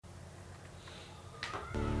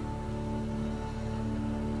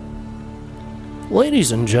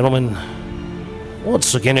Ladies and gentlemen,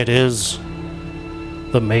 once again it is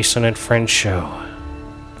the Mason and Friends Show,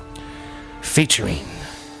 featuring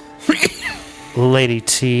Lady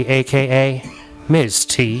T, aka Ms.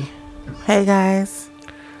 T. Hey guys.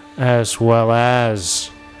 As well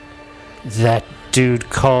as that dude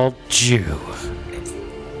called Jew.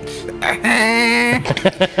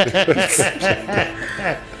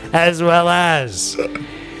 As well as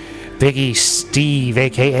Biggie Steve,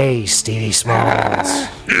 aka Stevie Smalls.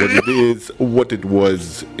 What it is, what it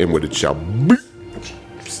was, and what it shall be.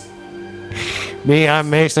 Me, I'm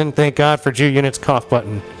Mason. Thank God for Jew Unit's cough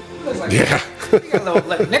button. Yeah.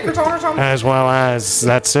 Knickers on or something? As well as,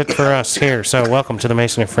 that's it for us here. So welcome to the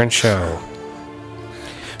Mason and Friends Show.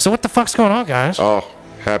 So what the fuck's going on, guys? Oh,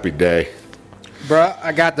 happy day. Bruh,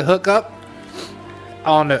 I got the hookup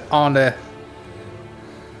on the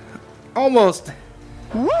almost.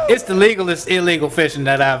 It's the legalest illegal fishing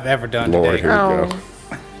that I've ever done Lord, today. here we go.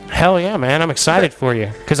 Hell yeah, man. I'm excited for you.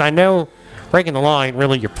 Because I know breaking the law ain't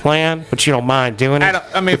really your plan, but you don't mind doing it.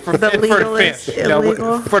 I mean, for the legalist, fish, you know,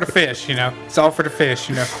 illegal. for the fish, you know, it's all for the fish,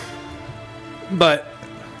 you know. But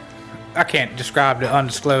I can't describe the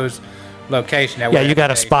undisclosed location. That Yeah, we're you at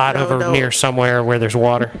got a today. spot No, over no. near somewhere where there's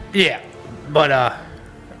water. Yeah, but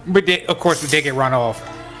we did. Of course, we did get run off.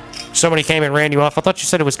 Somebody came and ran you off. I thought you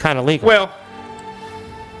said it was kind of legal. Well,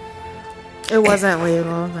 It wasn't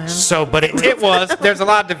legal, man. So, but it was. There's a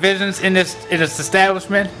lot of divisions in this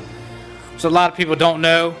establishment, so a lot of people don't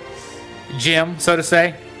know Jim, so to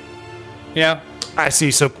say. You know, I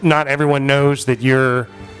see. So not everyone knows that you're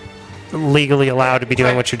legally allowed to be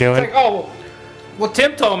doing what you're doing. It's like, oh, well,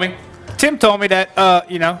 Tim told me. Tim told me that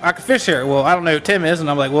you know, I could fish here. Well, I don't know who Tim is, and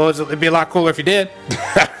I'm like, well, it'd be a lot cooler if you did.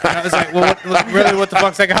 And I was like, well, what the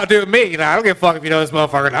fuck's that got to do with me? You know, I don't give a fuck if you know this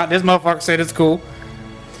motherfucker or not. This motherfucker said it's cool.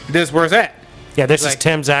 This where's that? Yeah, this is like-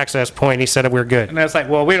 Tim's access point. He said we're good. And it's like,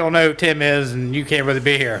 well, we don't know who Tim is, and you can't really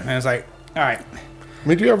be here. And it's like, all right. I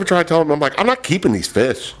mean, do you ever try telling them, I'm like, I'm not keeping these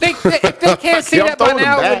fish. If they can't see Yeah, I'm that by throwing them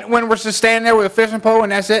now, back. when we're just standing there with a fishing pole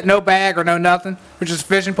and that's it, no bag or no nothing, we're just a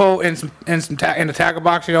fishing pole and in the tackle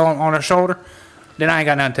box, you know, on our shoulder, then I ain't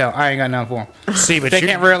got nothing to tell. I ain't got nothing for them. See, but They you're,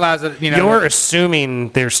 can't realize that, you know. you're assuming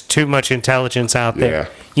there's too much intelligence out there. Yeah.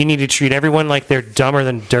 You need to treat everyone like they're dumber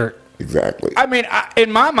than dirt. Exactly. I mean,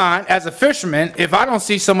 in my mind, as a fisherman, if I don't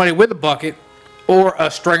see somebody with a bucket or a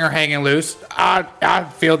stringer hanging loose, I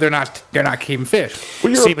feel they're not keeping fish.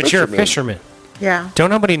 Well, See, but you're a fisherman. Yeah. Don't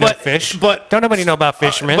nobody know But- fish. but- Don't nobody know about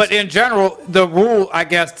fishermen. But in general, the rule, I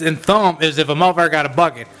guess, in thumb is if a motherfucker got a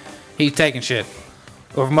bucket, he's taking shit.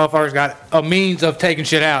 Or if a motherfucker's got a means of taking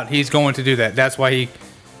shit out, he's going to do that. That's why he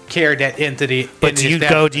carried that into the. But do you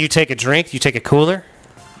go? Do you take a drink? Do you take a cooler?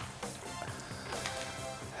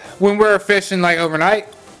 When we're fishing like overnight,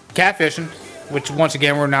 catfishing, which once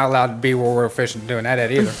again we're not allowed to be where we're fishing doing that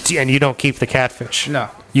at either. And you don't keep the catfish. No.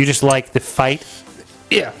 You just like the fight.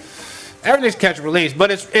 Yeah. Everything's catch and release,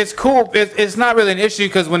 but it's cool. It's not really an issue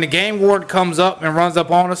because when the game ward comes up and runs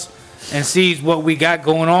up on us and sees what we got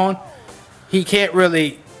going on, he can't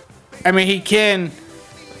really. I mean, he can.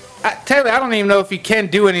 Taylor, I don't even know if he can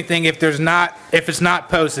do anything if it's not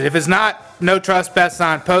posted. If it's not no trespass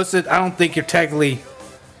sign posted, I don't think you're technically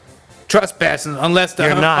trespassing unless the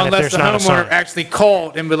You're not if unless there's the not a homeowner sign. actually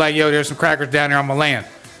called and be like, "Yo, there's some crackers down there on my land."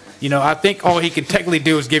 You know, I think all he can technically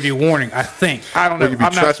do is give you a warning. I think. I don't know. Or you'd be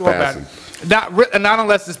I'm not sure about it. Not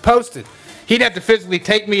unless it's posted. He'd have to physically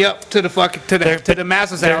take me up to the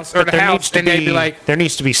master's house or the house, and they'd be like, there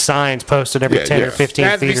needs to be signs posted every Yeah, 10 yeah. or 15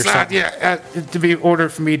 "There has to feet be or signs, something. yeah, to be ordered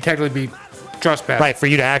for me to technically be trespassing." Right, for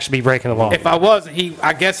you to actually be breaking the law. If I wasn't,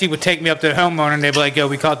 I guess he would take me up to the homeowner, and they'd be like, "Yo,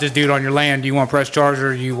 we caught this dude on your land. Do you want to press charge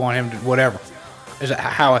or do you want him to whatever?" Is that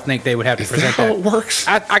how I think they would have to present how that? it works?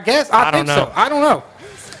 I guess I think don't so. know. I don't know.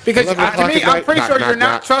 Because to 11 o'clock me, at I'm night, pretty knock, sure knock, you're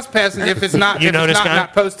not knock. trespassing if it's not You if know it's this guy?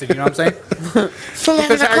 not posted. You know what I'm saying?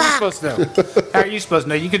 Because how are you supposed to know? How are you supposed to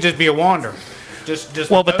know? You could just be a wanderer. Just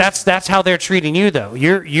Well, but that's how they're treating you, though.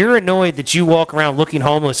 You're annoyed that you walk around looking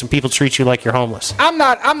homeless and people treat you like you're homeless. I'm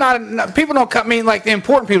not. People don't come. I mean, like the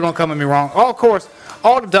important people don't come at me wrong. Of course,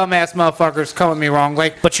 all the dumbass motherfuckers come at me wrong.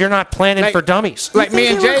 Like But you're not planning Like- for dummies. like me Think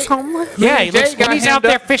and he Jay. looks homeless? Yeah, and he Jay looks, got when he's hemmed out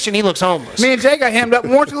there up. fishing, he looks homeless. Me and Jay got hemmed up in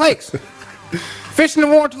Warrington Lakes. Fishing in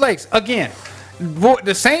Warrington Lakes again.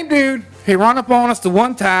 The same dude, he ran up on us the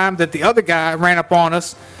one time that the other guy ran up on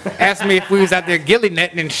us, asked me if we was out there gilly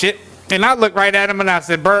netting and shit. And I looked right at him and I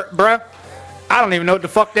said, bruh, I don't even know what the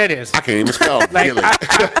fuck that is. I can't even spell. Like, Gilly.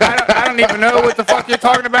 I don't even know what the fuck you're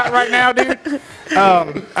talking about right now, dude.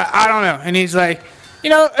 I don't know. And he's like, you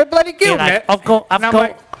know, a bloody gill Yeah, net. I've got And I'm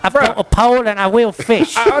like, I've Bro. got a pole and I will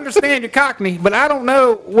fish. I understand you're Cockney, but I don't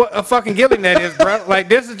know what a fucking gilling net is, bro. Like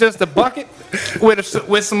this is just a bucket with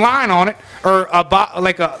some line on it, or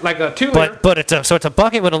like a 2 liter. but it's a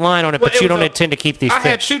bucket with a line on it, but Well, you it was don't a- intend to keep these I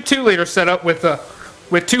had fish. 2 liters set up with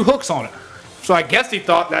 2 hooks on it. So I guess he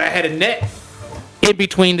thought that I had a net in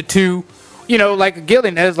between the 2, like a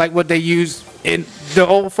gilling net is like what they use in the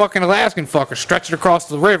old fucking Alaskan fucker, stretch it across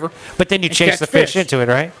the river. But then you and chase catch the fish into it,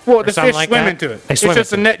 right? Well, Or the something fish like swim that? into it. They It's swim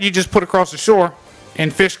just a into it. net you just put across the shore,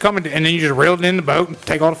 and fish come into, and then you just reel it in the boat and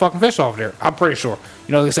take all the fucking fish off there. I'm pretty sure.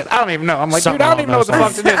 Like I said, I don't even know. I'm like, Something dude, I don't along even know what the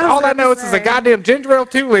those fuck it is. All I know is it's a goddamn ginger ale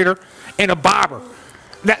 2 liter and a bobber.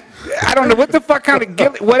 That I don't know what the fuck kind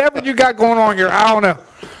of whatever you got going on here. I don't know.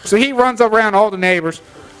 So he runs around all the neighbors,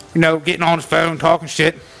 getting on his phone, talking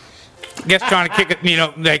shit. Guess trying to kick it, do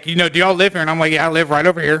y'all live here? And I'm like, yeah, I live right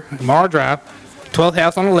over here, Mara Drive, 12th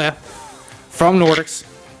house on the left, from Nordics,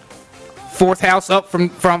 4th house up from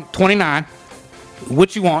 29.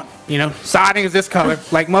 What you want? Siding is this color.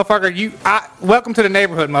 Like, motherfucker, welcome to the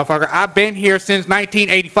neighborhood, motherfucker. I've been here since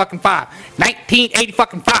 1985.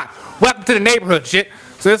 1985. Welcome to the neighborhood, shit.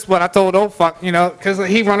 So this is what I told old fuck, because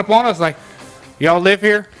he run up on us like, y'all live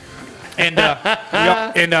here? And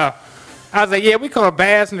I was like, yeah, we call it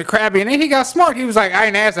bass and the crabby. And then he got smart. He was like, I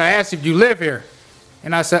asked if you live here.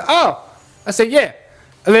 And I said, oh. I said, yeah.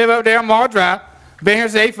 I live over there on Mall Drive. Been here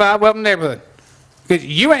since 85. Welcome to the neighborhood. Because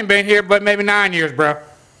you ain't been here but maybe 9 years, bro.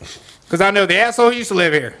 Because I know the asshole used to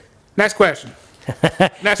live here. Next question.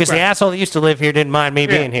 Because the asshole that used to live here didn't mind me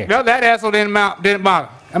being here. No, that asshole didn't bother.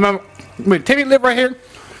 I remember when Timmy lived right here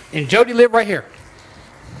and Jody lived right here.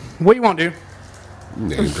 What do you want, dude?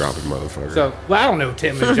 Name dropping motherfucker. So, well, I don't know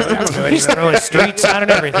Tim and Jody. I don't know He's anything. throwing streets out and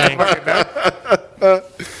everything.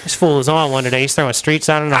 This fool is on one today. He's throwing streets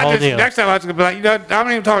out and the whole deal. Next time I was going to be like, I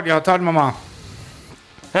don't even talk to y'all. Talk to my mom.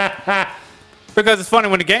 Because it's funny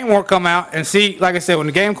when the game won't come out and see, like I said, when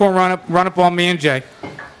the game won't run up on me and Jay,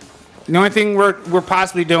 the only thing we're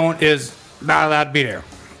possibly doing is not allowed to be there.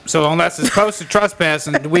 So unless it's posted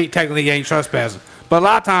trespassing, we technically ain't trespassing. But a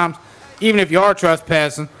lot of times, even if you are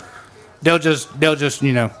trespassing, they'll just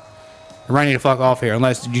run you the fuck off here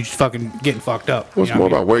unless you just fucking getting fucked up. What's more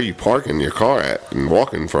about where you parking your car at and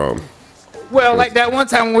walking from? Well, like that one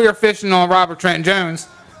time when we were fishing on Robert Trent Jones,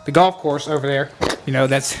 the golf course over there.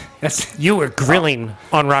 That's You were grilling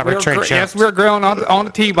on Robert Trent Jones. Yes, we were grilling on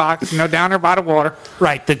the tee box, down there by the water.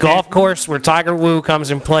 Right, the golf course where Tiger Woo comes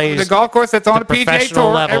and plays. The golf course that's on the PGA professional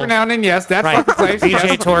Tour level. every now and then. Yes, that Right, fucking place. PGA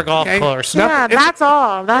yes. Tour golf Okay. course. Yeah, It's- that's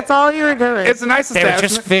all. That's all you were doing. It's a nice They were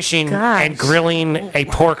establishment. just fishing Gosh. and grilling a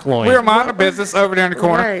pork loin. We were minding our business over there in the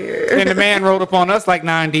corner, Right. and the man rolled up on us like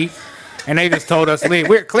 9 deep, and they just told us to leave.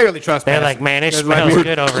 We're clearly trespassing. They're like, man, it It's like, smells we're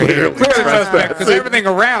good over here. Clearly trespassing because everything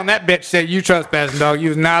around that bitch said you trespassing, dog. You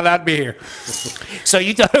was not allowed to be here. So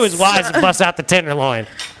you thought it was wise to bust out the tenderloin.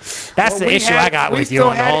 That's the We issue had- I got we with you still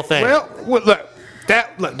on the had whole it. thing. Well, look,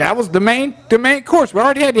 that was the main course. We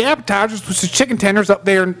already had the appetizers, which is chicken tenders up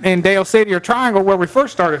there in Dale City or Triangle where we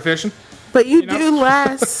first started fishing. But you do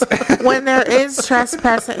less when there is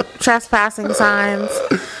trespassing signs,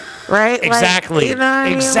 right? Exactly. Like, you know what I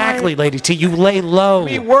mean? Exactly, Like, Lady T. You lay low.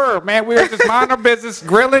 We were just minding our business,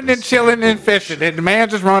 grilling and chilling and fishing, and the man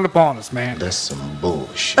just run upon us, man. That's some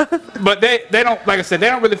bullshit. But they don't, like I said, they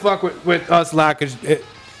don't really fuck with us a lot because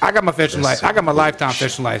I got my fishing license. I got my lifetime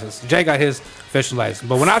fishing license. Jay got his fishing license.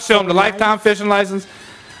 But when I show him the lifetime fishing license,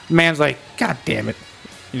 the man's like, God damn it.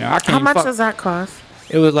 I can't how even much fuck. does that cost?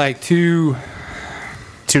 It was like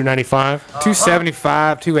 $2.95.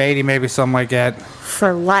 275, 280, maybe something like that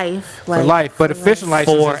For life. for life. But a fishing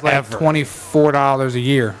license is like Forever. $24 a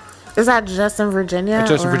year. Is that just in Virginia? It's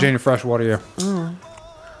just in or Virginia freshwater, yeah.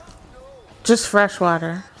 Just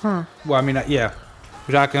freshwater. Huh. Well, I mean, yeah.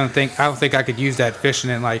 But I don't think I could use that fishing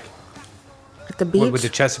in like At the beach? with the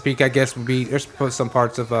Chesapeake. I guess would be there's some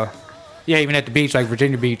parts of even at the beach like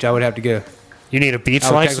Virginia Beach, I would have to get You need a beach I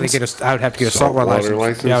would license? I would have to get a saltwater Saltwater license.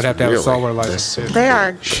 license? Yeah, I would have to have a Really? saltwater That's license. some They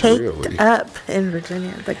are bullshit. caked Really? up in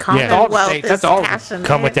Virginia. The All the Commonwealth states, is that's all of them. passionate.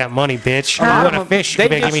 Come with that money, bitch. Huh? You want to fish? They You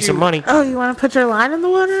better give get me some you- money. Oh, you want to put your line in the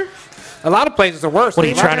water? A lot of places are worse. What, are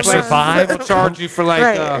you A lot trying of to places, survive? They'll charge you for like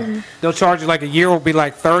Right. they'll charge you like a year will be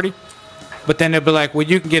like 30. But then they'll be like, well,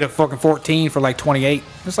 you can get a fucking 14 for like 28.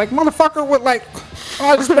 It's like, motherfucker, what, like,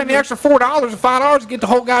 I'll just spend the extra $4 or $5 to get the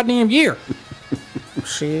whole goddamn year.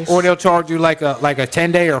 Sheesh. Or they'll charge you like a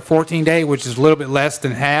 10-day or a 14-day, which is a little bit less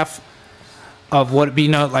than half of what it be.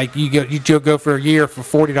 Like you'll go for a year for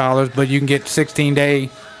 $40, but you can get 16-day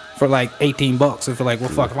for like $18. If you're like, well,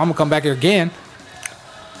 fuck, if I'm gonna come back here again,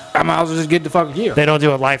 I might as well just get the fucking year. They don't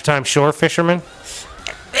do a lifetime shore fisherman,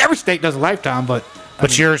 Every state does a lifetime, but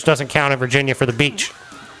but yours doesn't count in Virginia for the beach.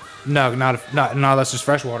 No, not unless it's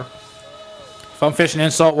freshwater. If I'm fishing in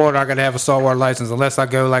saltwater, I gotta have a saltwater license unless I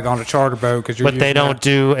go like on a charter boat. But they don't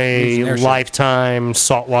do using a their shit. lifetime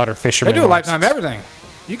saltwater They fisherman. do a lifetime everything.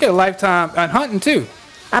 You get a lifetime on hunting too.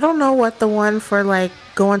 I don't know what the one for like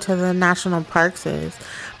going to the national parks is,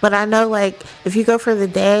 but I know like if you go for the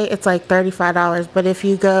day, it's like $35. But if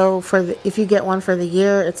you go if you get one for the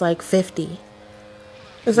year, it's like $50.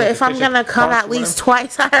 It's like if I'm gonna come at least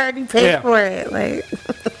twice, I already paid Yeah. for it. Like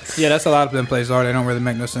Yeah, that's a lot of them places are. They don't really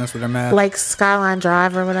make no sense with their math. like Skyline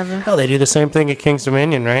Drive or whatever. Oh, they do the same thing at King's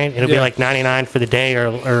Dominion, right? It'll be Yeah. like 99 for the day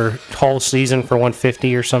or whole season for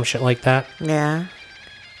 150 or some shit like that. Yeah.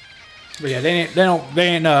 But yeah, they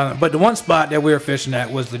ain't. But the one spot that we were fishing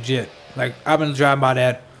at was legit. Like I've been driving by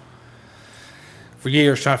that for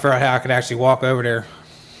years, trying to figure out how I could actually walk over there.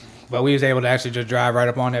 But we was able to actually just drive right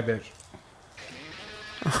up on that bitch.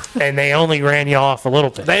 And they only ran you off a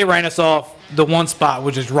little bit. They ran us off the one spot,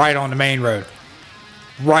 which is right on the main road.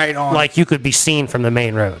 Right on. Like you could be seen from the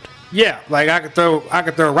main road. Yeah, like I could throw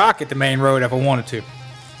a rock at the main road if I wanted to.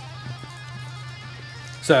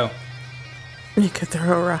 So You could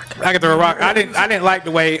throw a rock. I could throw a rock. I didn't like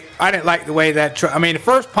the way that. I mean, the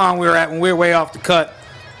first pond we were at when we were way off the cut,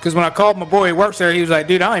 because when I called my boy who works there, he was like,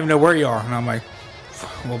 "Dude, I don't even know where you are," and I'm like,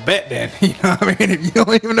 "Well, bet then." You know what I mean? If you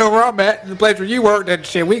don't even know where I'm at, the place where you work, that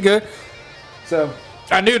shit, we good. So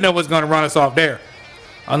I knew no one's going to run us off there,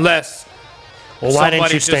 unless. Well, why didn't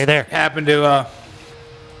somebody you stay just there? Happened to,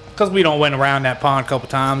 because we don't went around that pond a couple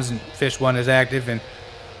times and fish wasn't as active, and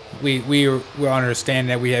we were understanding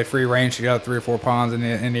that we had free range to the other 3 or 4 ponds in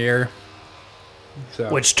the area.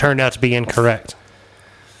 So Which turned out to be incorrect.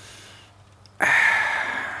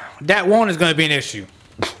 that one is going to be an issue.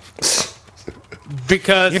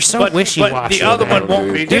 Because You're so but wishy-washy, the other man. one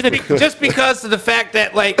won't be. Just because of the fact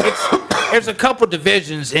that like there's a couple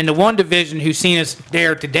divisions, and the one division who's seen us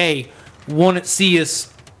there today wouldn't see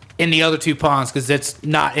us in the other 2 ponds because it's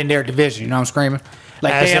not in their division. You know what I'm screaming?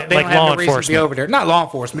 Like As they in, don't like have law no reason to be enforcement. over there. Not law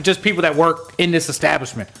enforcement, just people that work in this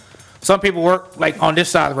establishment. Some people work like on this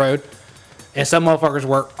side of the road, and some motherfuckers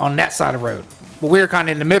work on that side of the road. But we're kind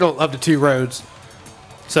of in the middle of the 2 roads,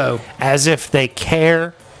 so As if they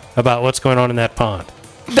care about what's going on in that pond.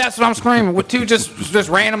 that's what I'm screaming. With 2 just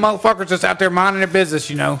random motherfuckers just out there minding their business,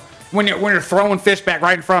 you know. When you're throwing fish back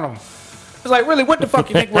right in front of them. It's like, really, what the fuck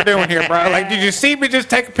you think we're doing here, bro? Like, did you see me just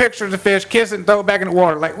take a picture of the fish, kiss it, and throw it back in the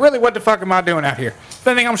water? Like, really, what the fuck am I doing out here? If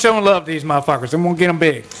anything, I'm showing love to these motherfuckers. I'm gonna get them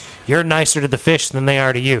big. You're nicer to the fish than they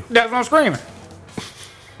are to you. That's what I'm screaming.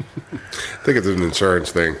 I think it's an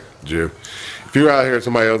insurance thing, Jew. If you're out here at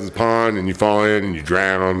somebody else's pond and you fall in and you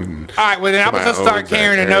drown, and All right, well, then I'm somebody gonna start owns that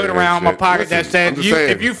carrying a area note and around in my shit. pocket that Listen, says, I'm just saying.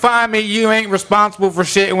 if you find me, you ain't responsible for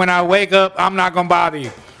shit. And when I wake up, I'm not gonna bother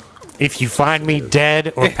you. If you find me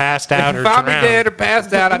dead or passed out or If I'm drowned, dead or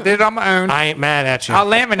passed out, I did it on my own. I ain't mad at you. I'll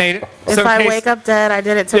laminate it. If So in I case- wake up dead, I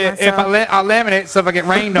did it to Yeah, myself. I'll laminate so if I get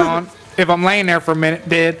rained on, if I'm laying there for a minute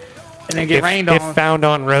dead, and then get if, rained if on, found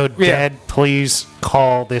on road Yeah. dead, please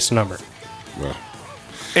call this number. well,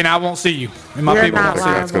 and I won't see you. And my You're people not won't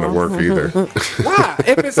I see don't think that's gonna work either. you. Why?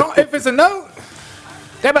 If it's a note,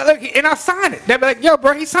 they'll be like, look, and I signed it. They'll be like, yo,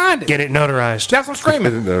 bro, he signed it. Get it notarized. That's what I'm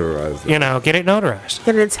screaming. Never realized that. You know, get it notarized.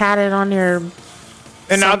 Get it tatted on your.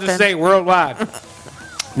 And I'll just Something. say worldwide.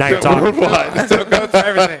 Now you're talking. So go through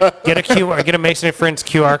everything. Get a Mason and Friends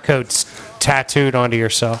QR code tattooed onto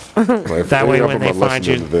yourself. Like, That way any when of they them are find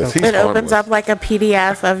listening you- to this, he's It opens harmless. up like a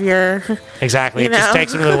PDF of your. Exactly. You It just know?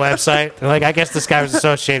 takes them to the website. They're like, I guess this guy was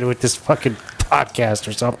associated with this fucking podcast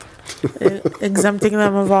or something. exempting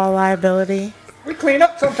them of all liability. We clean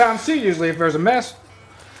up sometimes too, usually if there's a mess.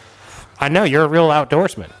 I know you're a real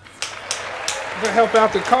outdoorsman. To help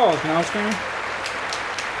out the cause, you know what I'm saying?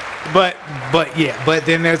 But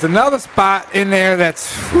then there's another spot in there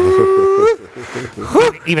that's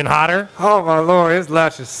Even hotter. oh my lord, it's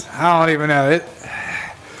luscious. I don't even know it.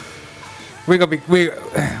 We're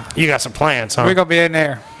You got some plans, huh? gonna be in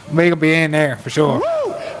there. We're gonna be in there for sure.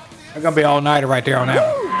 We're gonna be all nighter right there on that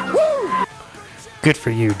one. Good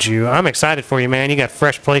for you, Jew. I'm excited for you, man. You got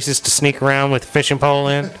fresh places to sneak around with a fishing pole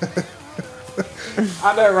in.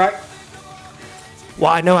 I know, right?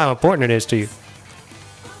 Well, I know how important it is to you.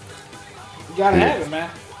 You gotta have it, man.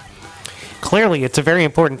 Clearly, it's a very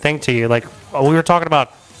important thing to you. Like we were talking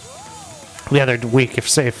about the other week,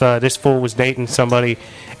 if this fool was dating somebody,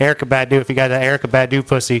 Erica Badu, if he got that Erica Badu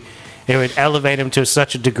pussy, it would elevate him to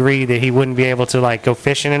such a degree that he wouldn't be able to like go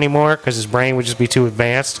fishing anymore because his brain would just be too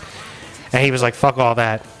advanced. And he was like, "Fuck all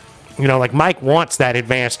that. like Mike wants that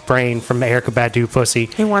advanced brain from the Erykah Badu pussy.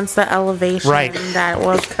 He wants the elevation Right. that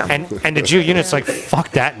was coming. And the Jew unit's like,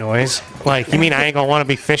 fuck that noise. Like, you mean I ain't gonna want to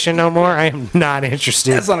be fishing no more? I am not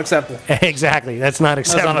interested. That's unacceptable. Exactly. That's not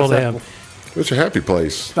acceptable to him. unacceptable. What's your happy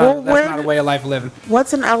place? That's, not, Well, that's where- not a way of life living.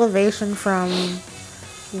 What's an elevation from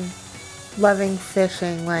loving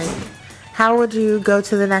fishing? Like, how would you go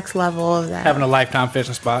to the next level of that? Having a lifetime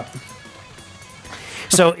fishing spot.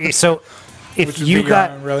 So if Which would you be your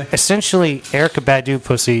got own, really. essentially Erykah Badu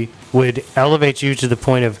pussy would elevate you to the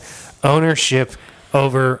point of ownership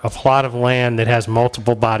over a plot of land that has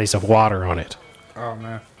multiple bodies of water on it. Oh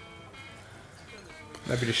man,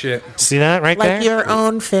 that'd be the shit. See that right like there? your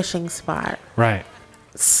own fishing spot. Right.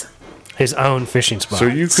 His own fishing spot. So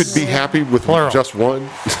you could be happy with Plural. just one?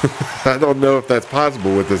 I don't know if that's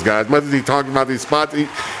possible with this guy. As much as he's talking about these spots,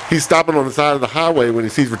 he's stopping on the side of the highway when he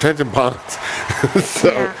sees retention ponds.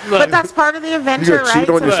 So Yeah. But that's part of the adventure, gonna right? cheat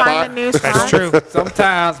To on your find spot? a new spot. That's true.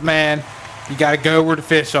 Sometimes, man, you gotta go where the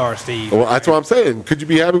fish are, Steve. well, that's what I'm saying. Could you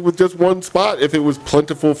be happy with just one spot if it was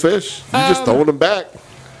plentiful fish? You just throwing them back.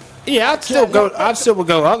 Yeah, I'd still go. I'd still would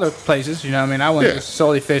go other places. You know what I mean? I wouldn't Yeah. just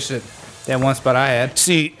solely fish at that one spot I had.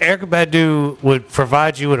 See, Erykah Badu would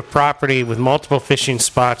provide you with a property with multiple fishing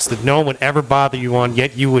spots that no one would ever bother you on,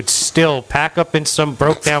 yet you would still pack up in some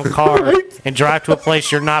broke down car Right. and drive to a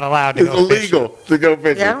place you're not allowed to It's go fishing. illegal to go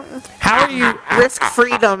fishing. Yeah. How are you? Risk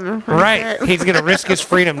freedom. Right. He's going to risk his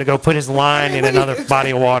freedom to go put his line in another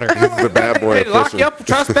body of water. The bad boy They of lock fishing. you up for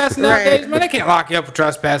trespassing nowadays, man. They can't lock you up for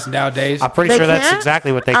trespassing nowadays. I'm pretty They sure that's can't?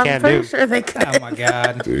 exactly what they I'm can pretty do. sure they could. Oh my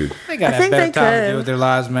god, Dude. they gotta I have think better they time to could. do with their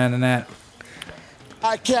lives, man, than that.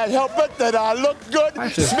 I can't help it that I look good,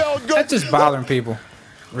 smell good. That's just bothering people,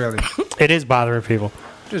 really. It is bothering people.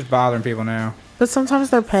 Just bothering people now. But sometimes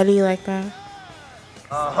they're petty like that.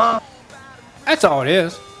 That's all it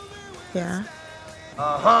is. Yeah.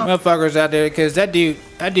 Motherfuckers out there, because that dude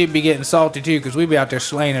be getting salty too, because we be out there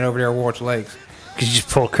slaying it over there at Warts Lakes. Because you just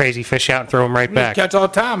pull crazy fish out and throw them right He back. catch all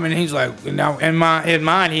the time, and he's like, now in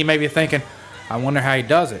mind, he may be thinking, I wonder how he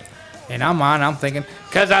does it. In our mind, I'm thinking,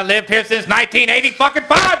 because I lived here since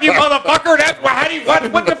 1985, you motherfucker. That's how do you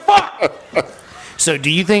what the fuck? So do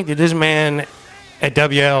you think that this man at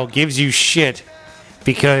WL gives you shit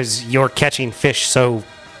because you're catching fish so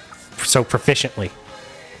proficiently?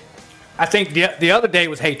 I think the other day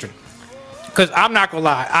was hatred. Because I'm not going to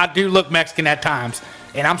lie, I do look Mexican at times.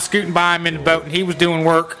 And I'm scooting by him in the boat, and he was doing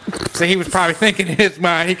work. So he was probably thinking in his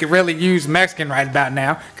mind he could really use Mexican right about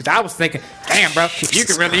now. Because I was thinking, damn, bro, you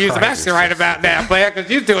could really use Mexican right about now, player.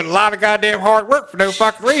 Because you're doing a lot of goddamn hard work for no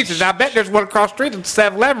fucking reasons. I bet there's one across the street at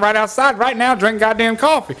 7-Eleven right outside right now drinking goddamn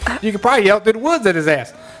coffee. You could probably yell through the woods at his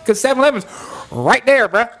ass. Because 7-Eleven's right there,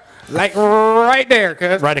 bro. Like right there,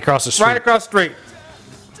 cuz. Right across the street. Right across the street.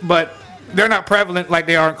 But they're not prevalent like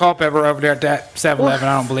they are in Culpeper over there at that 7-Eleven,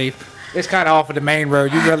 I don't believe. It's kind of off of the main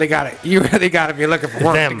road. You really got to be looking for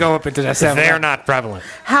work to go up into that 7-Eleven. They're not prevalent.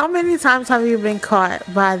 How many times have you been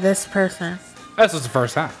caught by this person? This was the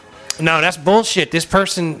first time. No, that's bullshit. This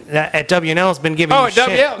person at WNL has been giving Oh, you at shit.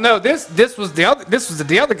 WL. No, this was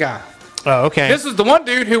the other guy. Oh, okay. This was the one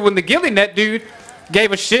dude who, when the ghillie net dude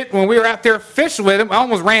gave us shit when we were out there fishing with him, I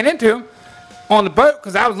almost ran into him on the boat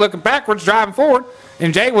because I was looking backwards, driving forward,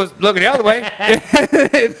 and Jay was looking the other way. And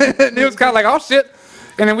it was kind of like, oh shit.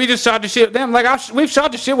 And then we just shot the shit with them. Like we've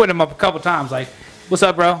shot the shit with him up a couple times. Like, what's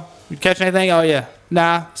up, bro? You catch anything? Oh yeah.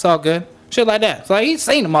 Nah, it's all good. Shit like that. So like, he's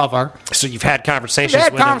seen the motherfucker. So you've had conversations We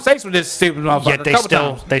had with them, conversations with this stupid motherfucker yet a couple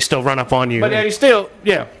times. they still run up on you. But then he still,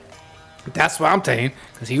 yeah. That's what I'm saying.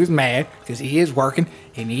 Because he was mad. Because he is working.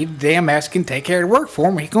 He needs damn Mexican to take care of the work for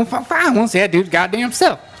him. He going to find one. See that dude's goddamn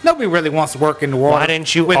self. Nobody really wants to work in the water. Why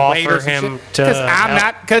didn't you with offer waiters and him shit. to Because I'm help?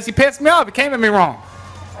 not. Because he pissed me off. He came at me wrong.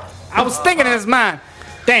 I was thinking in his mind,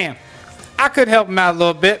 damn, I could help him out a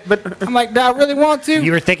little bit. But I'm like, do I really want to?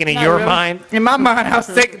 You were thinking in Not your really. mind? In my mind, I was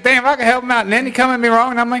thinking, damn, I can help him out. And then he come at me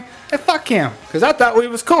wrong, and I'm like, hey, fuck him. Because I thought we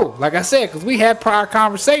was cool. Like I said, because we had prior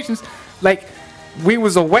conversations. Like, we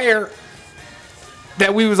was aware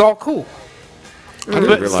that we was all cool. I didn't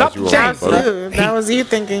But realize something you were on changed. the boat. Dude, that was you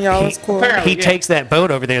thinking y'all was cool. apparently- He Yeah. takes that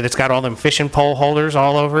boat over there that's got all them fishing pole holders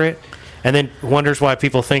all over it, and then wonders why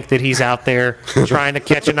people think that he's out there trying to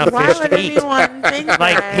catch enough Why fish would to eat. anyone think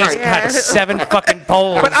Like that? he's Yeah. got 7 fucking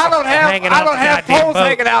poles. But I don't hanging have off the goddamn poles boat.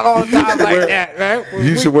 hanging out all the time like that, right?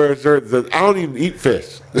 You should wear a shirt that says, I don't even eat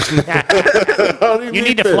fish. I don't even You eat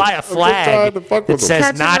need to fish. fly I'm a just flag trying to fuck that with them. says Catch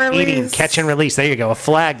and not eating, release. catch and release. There you go. A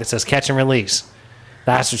flag that says catch and release.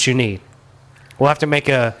 That's what you need. We'll have to make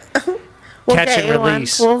a We'll catch get and you one.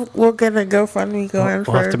 release. We'll get a GoFundMe going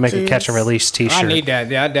We'll have to make a Jews. catch and release T-shirt. I need that.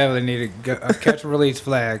 Yeah, I definitely need a catch and release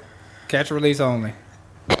flag. Catch and release only.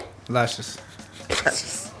 Luscious.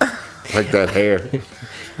 Like that hair.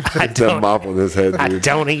 I That don't, mop on his head, I dude.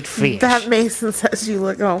 don't eat fish. That Mason says you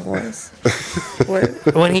look homeless.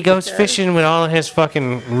 What? When he goes fishing with all of his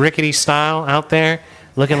fucking rickety style out there,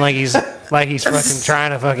 looking like he's fucking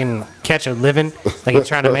trying to fucking catch a living, like he's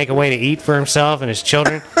trying to make a way to eat for himself and his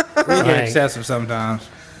children. We get Like, excessive sometimes.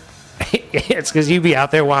 it's because you be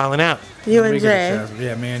out there wilding out. You We and get Jay. excessive.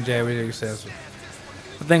 Yeah, me and Jay, we get excessive.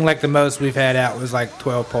 I think like the most we've had out was like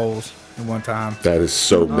 12 poles at one time. That is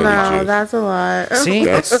so many, No, Jay. that's a lot. See,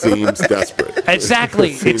 That seems desperate. exactly.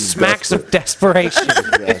 It It seems smacks of desperation.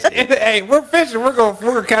 Hey, we're fishing. We're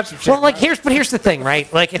gonna catch some shit. Well, like here's the thing,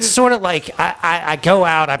 right? Like it's sort of like I go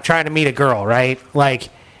out, I'm trying to meet a girl, right? Like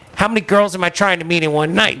how many girls am I trying to meet in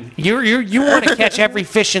one night? You want to catch every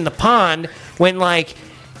fish in the pond when like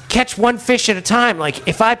catch one fish at a time. Like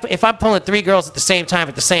if I'm pulling 3 girls at the same time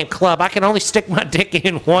at the same club, I can only stick my dick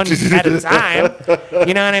in one at a time.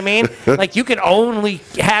 You know what I mean? Like you can only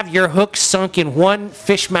have your hook sunk in one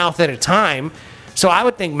fish mouth at a time. So I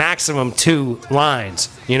would think maximum 2 lines.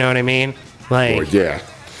 You know what I mean? Like Or, yeah.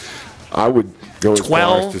 I would go as far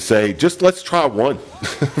 12. as to say, just let's try one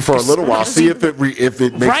for a little while. See if it makes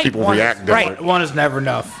Right, people one- react right. different. One is never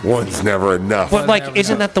enough. One's never enough. But like, never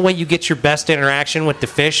isn't know. that the way you get your best interaction with the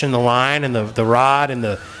fish and the line and the rod and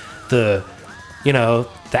the you know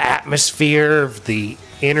the atmosphere of the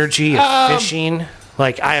energy of fishing?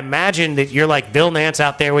 Like I imagine that you're like Bill Nance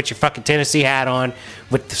out there with your fucking Tennessee hat on,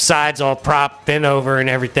 with the sides all propped, bent over and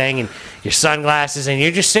everything, and your sunglasses, and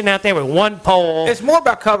you're just sitting out there with one pole. It's more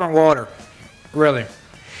about covering water, really,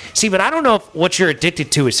 See, but I don't know if what you're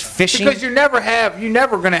addicted to is fishing. because you're never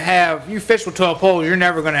gonna have. You fish with 12 poles. You're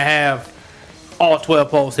never gonna have all 12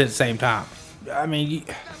 poles hit at the same time. I mean,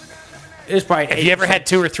 it's probably. Have you ever had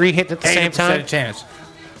 2 or 3 hit at the same 80% time? chance?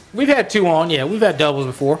 We've had 2 on. Yeah, we've had doubles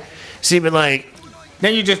before. See, but like,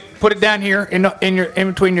 Then you just put it down here in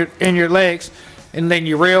between your legs, and then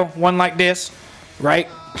you reel one like this, right?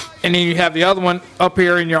 And then you have the other one up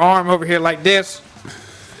here in your arm over here like this,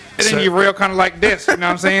 and So- then you reel kind of like this. You know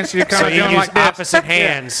what I'm saying? So you're kind so of you doing use like this. opposite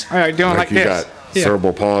hands. All right, doing like you this. got Yeah.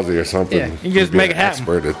 cerebral palsy or something. Yeah, you just You'd be make an it happen.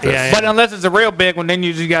 Expert at this. Yeah, But unless it's a real big one, then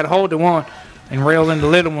you just got to hold the one and reel in the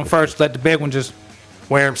little one first. Let the big one just,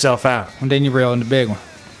 Wear himself out. and then you reel in the big one.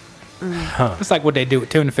 It's like what they do with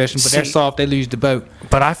tuna fishing, but they're See- soft. They lose the boat.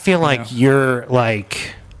 But I feel like your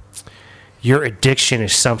addiction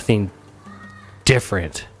is something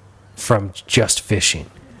different from just fishing.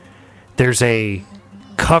 There's a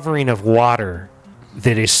covering of water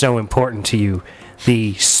that is so important to you.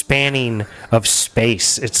 The spanning of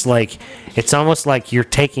space. It's almost like you're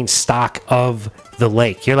taking stock of the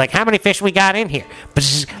lake. You're like, how many fish we got in here?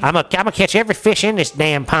 But I'm gonna catch every fish in this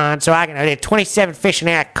damn pond. So I had 27 fish in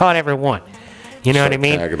there. I caught every one. You know what I Start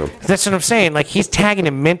mean? tagging 'em. That's what I'm saying. Like he's tagging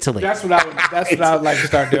him mentally. That's what I would like to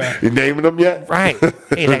start doing. You naming them yet? Right.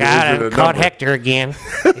 He's like, Is I it a caught number? Hector again.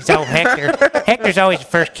 It's old Hector. Hector's always the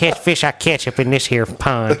first fish I catch up in this here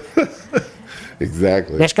pond.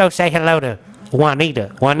 Exactly. Let's go say hello to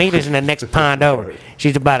Juanita. Juanita's in the next pond over.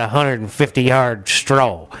 She's about a 150-yard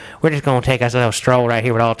stroll. We're just going to take us a little stroll right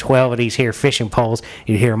here with all 12 of these here fishing poles.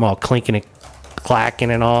 You hear them all clinking and clacking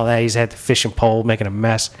and all that. He's had the fishing pole making a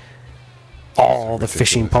mess. All the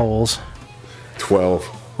fishing poles. 12.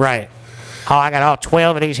 Right. Oh, I got all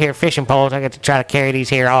 12 of these here fishing poles. I got to try to carry these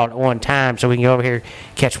here all at one time so we can go over here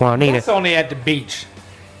catch Juanita. That's only at the beach.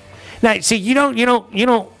 Now, see, you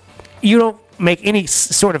don't make any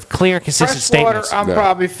sort of clear, consistent Freshwater, statements. I'm No.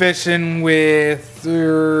 probably fishing with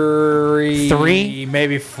 3. 3?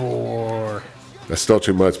 Maybe 4. That's still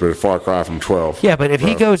too much, but a far cry from 12. Yeah, but if he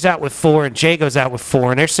Bro. goes out with 4 and Jay goes out with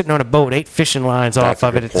 4 and they're sitting on a boat, 8 fishing lines That's off a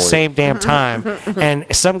of it good at the point. same damn time, and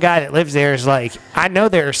some guy that lives there is like, I know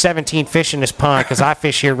there are 17 fish in this pond because I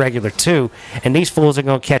fish here regular too, and these fools are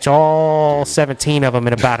going to catch all 17 of them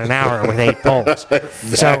in about an hour with 8 poles.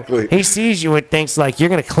 Exactly. So he sees you and thinks like you're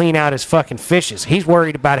going to clean out his fucking fishes. He's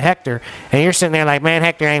worried about Hector, and you're sitting there like, man,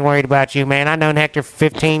 Hector ain't worried about you, man. I've known Hector for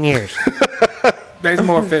 15 years. There's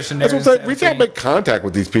more fish in there. That's what I'm saying. than Reach out, 17. make contact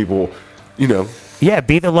with these people. You know, Yeah,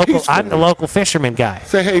 be the local. Peacefully. I'm the local fisherman guy.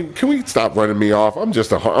 say, hey, can we stop running me off? I'm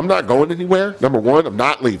not going anywhere. Number one, I'm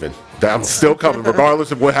not leaving. I'm still coming,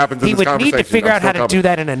 regardless of what happens in He this would conversation. need to figure I'm out how still to do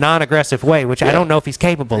coming. that in a non-aggressive way, which I Yeah. don't know if he's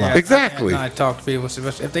capable of. Exactly. I talk to people.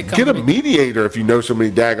 If they come Get to a me, mediator if you know so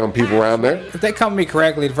many daggone people around there. if they come to me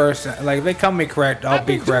correctly the first, like if they come to me correct, I'll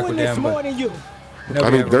be correct with them. But I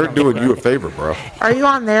mean, they're doing you a favor, bro. Are you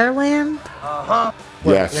on their land?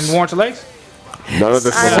 Yes. in Warrenton Lakes. None of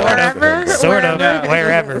this was Wherever? Sort of, Yeah.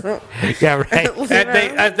 wherever. Yeah,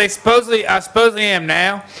 right. I supposedly am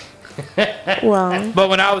now, Well, But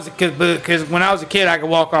when I was a kid, because when I was a kid, I could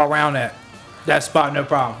walk all around that spot, no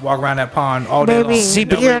problem. Walk around that pond all day long. baby, See,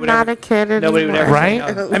 but you're would not ever- a kid anymore. Nobody would ever Right?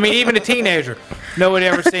 see none. I mean, even a teenager, nobody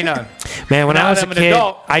ever see none. Man, when Now I was that a I'm an kid,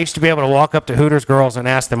 adult- I used to be able to walk up to Hooters girls and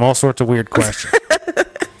ask them all sorts of weird questions.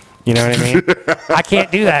 You know what I mean? I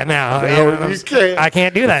can't do that now. You know what I'm you s- can't. I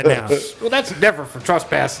can't do that now. Well, that's different from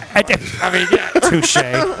trespassing. I mean,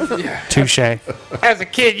 yeah. Touche. As a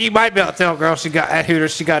kid, you might be able to tell a girl she got at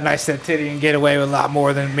Hooters, she got a nice set titty and get away with a lot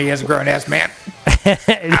more than me as a grown ass man.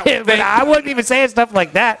 But I wasn't even saying stuff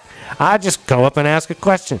like that. I just go up and ask a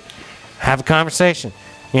question, have a conversation.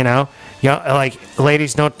 You know, like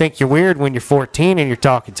ladies don't think you're weird when you're 14 and you're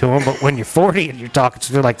talking to them, but when you're 40 and you're talking to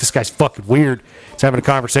them, they're like, this guy's fucking weird. He's having a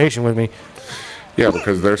conversation with me. Yeah,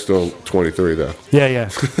 because they're still 23 though. Yeah,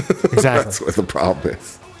 exactly. That's what the problem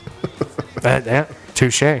is. Yeah,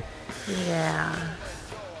 touche. Yeah.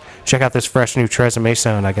 Check out this fresh new Tresemme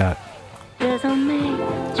sound I got.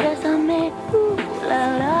 Ooh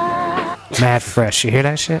la la. Mad fresh. You hear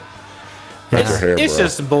that shit? That's your hair, It's bro.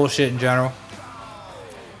 just some bullshit in general.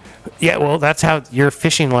 Yeah, well, that's how your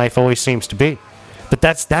fishing life always seems to be. But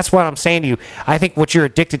that's what I'm saying to you. I think what you're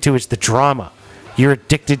addicted to is the drama. You're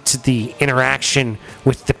addicted to the interaction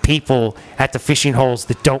with the people at the fishing holes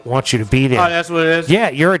that don't want you to be there. Oh, that's what it is. Yeah,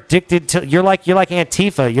 you're addicted to. You're like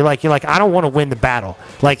Antifa. You're like I don't want to win the battle.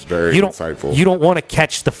 Like Very you don't. insightful. You don't want to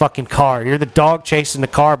catch the fucking car. You're the dog chasing the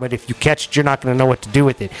car, but if you catch it, you're not going to know what to do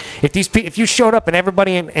with it. If you showed up and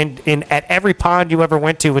everybody in at every pond you ever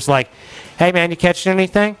went to was like, "Hey man, you catching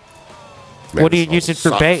anything? Man, What do you this use it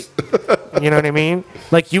song for bait?" You know what I mean?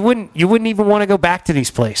 Like you wouldn't even want to go back to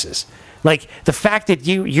these places. Like the fact that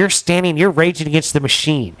you're raging against the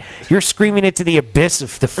machine. You're screaming into the abyss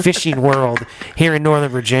of the fishing world here in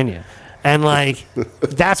Northern Virginia. And like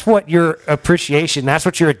that's what your appreciation, that's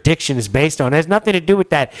what your addiction is based on. It has nothing to do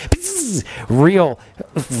with that real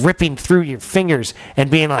ripping through your fingers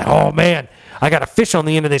and being like, "Oh man, I got a fish on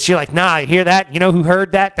the end of this." You're like, "Nah, you hear that? You know who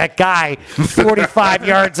heard that? That guy 45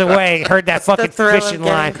 yards away heard that fucking thrill of fishing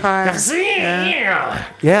getting line." caught.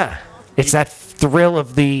 Yeah. It's that thrill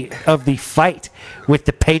of the fight with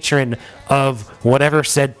the patron of whatever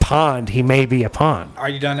said pond he may be upon. Are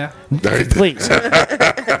you done now? Please.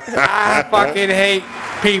 I fucking hate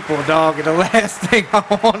people, dog. And the last thing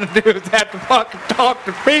I want to do is have to fucking talk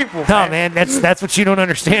to people. No, man, that's what you don't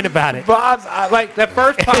understand about it. But like the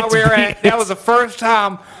first pond we were at, that was the first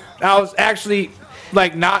time I was actually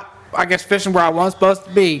like not, I guess, fishing where I wasn't supposed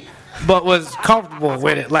to be, but was comfortable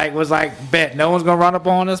with it. Like was like, bet no one's gonna run up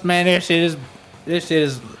on us, man. This shit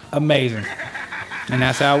is amazing. And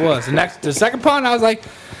that's how it was. The second pond, I was like,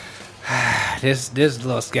 this is a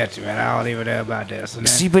little sketchy, man. I don't even know about this. And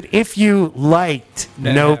then, See, but if you liked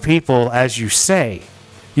no people, as you say,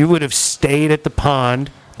 you would have stayed at the pond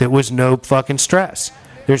that was no fucking stress.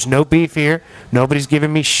 There's no beef here. Nobody's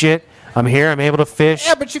giving me shit. I'm here. I'm able to fish.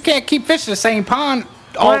 yeah, but you can't keep fishing the same pond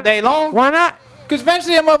all day long. Why not? Because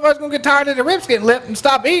eventually them motherfuckers gonna get tired of the ribs getting lipped and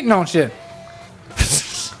stop eating on shit.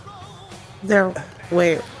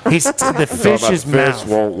 Wait. The fish's Fish mouth.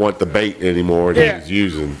 won't want the bait anymore that Yeah. he's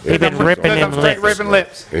using. They've been ripping Because them I'm straight lips. ripping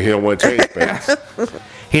lips. And he don't want to change baits.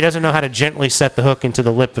 He doesn't know how to gently set the hook into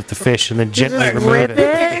the lip of the fish and then gently Just remove rip it.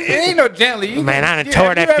 it. It ain't no gently. You Man, can- I done tore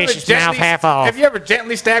have that you ever fish's mouth gently- half off. Have you ever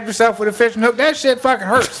gently stabbed yourself with a fishing hook? That shit fucking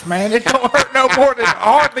hurts, man. It don't hurt no more than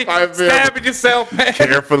hardly I've been- stabbing yourself, man.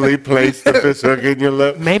 Carefully place the fish hook in your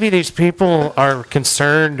lip. Maybe these people are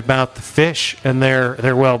concerned about the fish and their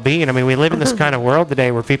well-being. I mean, we live in this kind of world today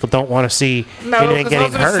where people don't want to see No, anything because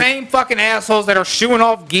getting those are the hurt. same fucking assholes that are shooing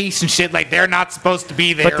off geese and shit like they're not supposed to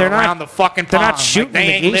be there But they're not- around the fucking they're pond. not shooting like, they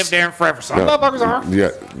the ain't geese. lived there in forever. Some No. motherfuckers are. Yeah,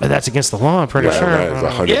 But that's against the law, I'm pretty yeah, sure. that is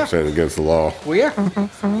 100% against the law. Well, yeah.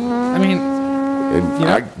 I mean,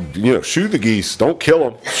 And shoot the geese. Don't kill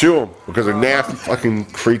them. Shoot them because they're nasty fucking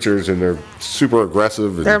creatures and they're super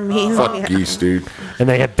aggressive. And They're mean, Fuck yeah. geese, dude. And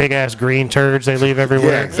they have big-ass green turds they leave Yeah,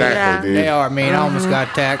 everywhere. exactly, they dude. are mean. I almost got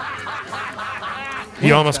attacked.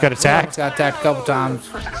 You almost got I almost attacked. got attacked a couple times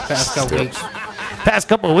past couple weeks. Past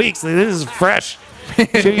couple of weeks, this is fresh.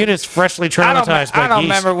 You're just freshly traumatized I by don't geese.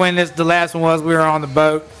 remember when the last one was. We were on the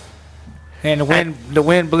boat, and the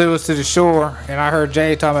wind blew us to the shore, and I heard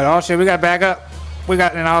Jay talking about, "Oh shit, we got to back up. We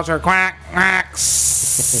got," and I was heard quack quack.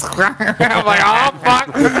 I'm like, "Oh fuck!"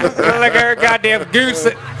 Like a goddamn goose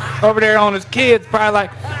over there on his kids, probably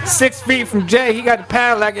like 6 feet from Jay. He got the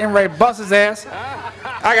paddle like getting ready to bust his ass.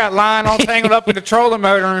 I got line all tangled up in the trolling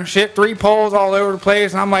motor and shit, 3 poles all over the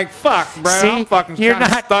place, and I'm like, "Fuck, bro, See, I'm fucking you're kinda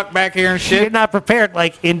not- stuck back here and shit." You're not prepared,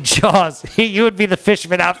 like in Jaws. You would be the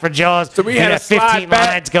fisherman out for Jaws. So we You'd had to have slide 15 back.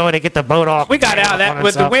 lines going to get the boat off. We got out of that, on but the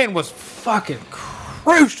itself. wind was fucking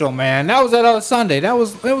crucial, man. That was that other Sunday. It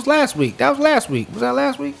was last week. That was last week. Was that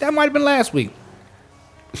last week? That might have been last week.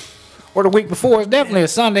 Or the week before. It's definitely a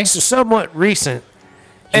Sunday. It's somewhat recent.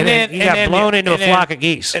 And then you got blown into a flock of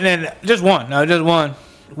geese. And then just one. No, just one.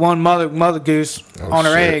 One mother goose on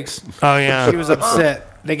her shit. eggs. Oh yeah, She was upset.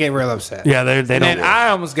 They get real upset. yeah. They And don't. then I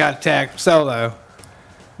almost got attacked solo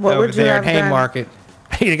What over would you there have in done? Haymarket.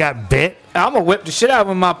 He got bit. I'm gonna whip the shit out of him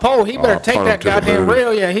with my pole. He better take punt that him to the goddamn moon.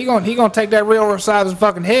 reel. Yeah, he gonna take that reel over the side of his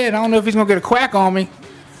fucking head. I don't know if he's gonna get a quack on me.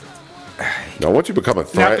 Now, once you become a Now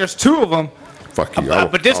if threat, there's two of them, fuck you.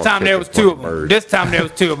 but this time there was two of them. This time there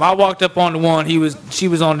was two of them. I walked up on the one. She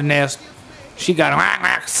was on the nest. She got him.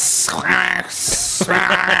 I'm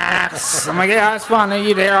like, yeah, that's fine.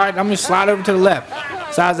 You there? All right, I'm gonna slide over to the left.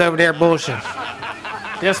 So I was over there bullshit.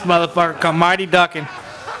 This motherfucker come mighty ducking.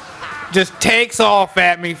 Just takes off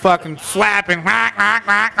at me, fucking flapping,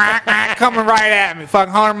 coming right at me,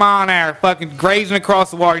 fucking 100 mile an hour, fucking grazing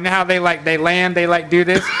across the water. You know how they land, they do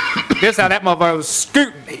this? This how that motherfucker was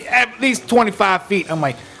scooting at least 25 feet. I'm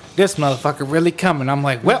like, this motherfucker really coming. I'm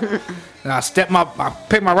like, well, and I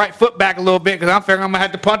pick my right foot back a little bit because I'm figuring I'm gonna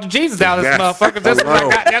have to punch Jesus out of this Yes. motherfucker. That's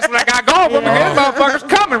what I got going with me. This motherfucker's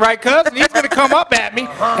coming, right, cuz? And he's gonna come up at me,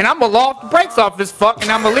 and I'm gonna loft the brakes off this fuck,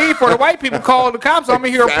 and I'm gonna leave for the white people call the cops on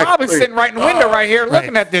me here, probably Exactly. sitting right in the window right here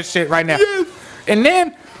looking at this shit right now. And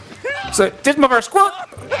then, so this motherfucker squirt,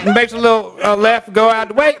 makes a little left, go out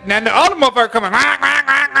the way, and then the other motherfucker coming,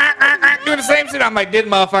 doing the same shit. I'm like, this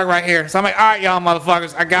motherfucker right here. So I'm like, all right, y'all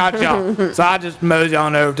motherfuckers, I got y'all. So I just moseyed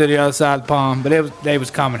on over to the other side of the pond, but they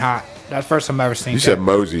was coming hot. That's the first time I ever seen You that. said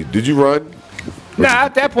Mosey. Did you run? Nah,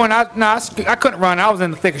 at that point, I couldn't run. I was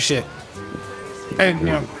in the thick of shit. And, you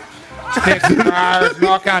know, sticks and briars and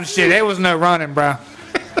all kind of shit. There was no running, bro.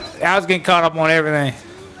 I was getting caught up on everything.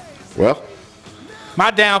 Well,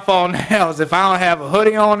 My downfall now is if I don't have a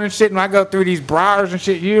hoodie on and shit, and I go through these briars and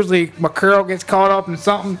shit, usually my curl gets caught up in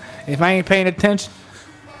something. If I ain't paying attention,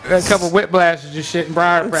 a couple whiplashes and shit and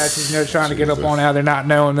briar patches, trying to get up on how they're not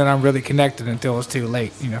knowing that I'm really connected until it's too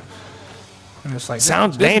late, And it's like,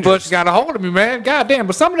 Sounds this dangerous. bush got a hold of me, man. Goddamn,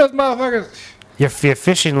 but some of those motherfuckers, Your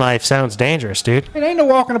fishing life sounds dangerous, dude. it ain't no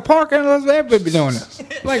walk in the park unless everybody be doing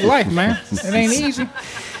it. Like life, man. It ain't easy.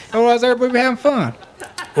 Otherwise, everybody be having fun.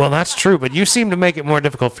 Well, that's true, but you seem to make it more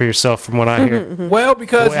difficult for yourself from what I hear. Well, The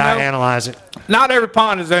because way I analyze it. not every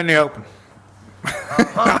pond is in the open.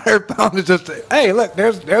 Not every pond is just, hey, look,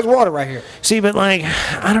 there's water right here. See, but like,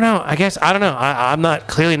 I don't know. I'm not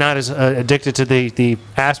clearly not as addicted to the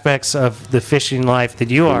aspects of the fishing life that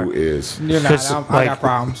you are. who is? You're not. 'Cause, I got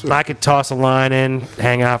problems. I could toss a line in,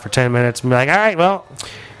 hang out for 10 minutes, and be like, all right, well,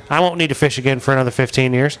 I won't need to fish again for another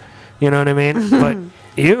 15 years. You know what I mean? But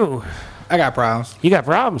I got problems. you got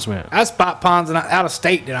problems, man. I spot ponds out of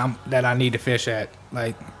state that I need to fish at.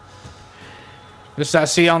 Like, just I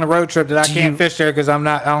see on the road trip that I can't fish there because I don't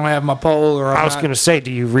have my pole or I was going to say,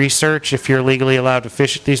 do you research if you're legally allowed to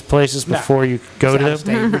fish at these places No. before you go to them?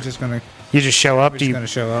 State. We're just gonna You just show up. gonna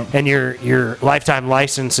show up. And your lifetime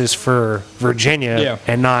license is for Virginia Yeah.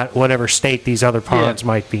 and not whatever state these other ponds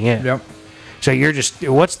might be in. Yep. So you're just,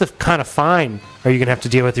 what's the kind of fine are you going to have to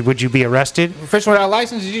deal with? Would you be arrested? Fishing without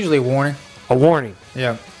license is usually a warning. A warning.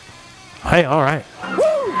 Yeah. Hey, all right.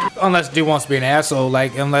 Unless dude wants to be an asshole,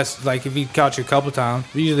 unless if he caught you a couple times.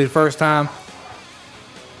 Usually the first time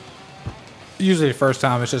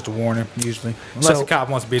it's just a warning, usually. Unless So- the cop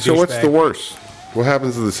wants to be a douchebag. So what's the worst? What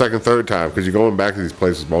happens to the second, third time? Because you're going back to these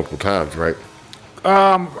places multiple times, right?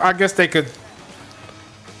 I guess they could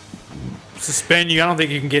suspend you. I don't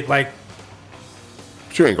think you can get But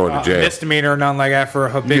you ain't going to jail. misdemeanor or nothing like that for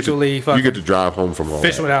You get, habitually you fucking get to drive home from all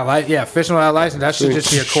fishing that. without license. Yeah, fishing without license. That should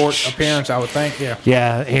just be a court appearance, I would think. Yeah.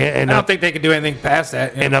 Yeah, I end don't up, think they could do anything past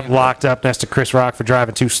that. end up locked up next to Chris Rock for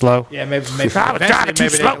driving too slow. Yeah, maybe I was driving eventually too maybe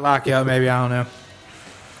they slow. could lock you up. Maybe I don't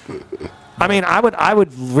know. I mean, I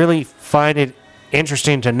would really find it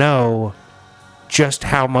interesting to know just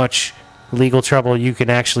how much legal trouble you can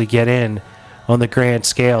actually get in on the grand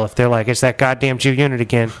scale. If they're like, it's that goddamn Jew unit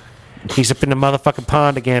again. He's up in the motherfucking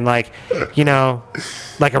pond again. Like,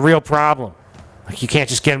 like a real problem. Like, you can't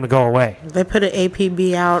just get him to go away. They put an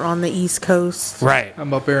APB out on the East Coast. Right.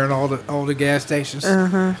 I'm up here in all the gas stations.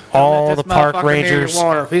 All This the park motherfucker near rangers. the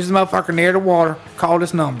water. If he's a motherfucker near the water, call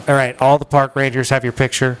this number. All right. All the park rangers have your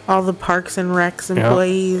picture. All the Parks and Recs you know,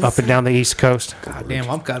 employees. up and down the East Coast. God damn,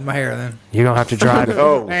 I'm cutting my hair then. You don't have to drive.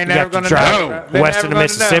 Oh, They ain't You never have to gonna drive know. They west never of the gonna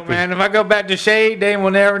Mississippi. know, man. If I go back to Shade, they will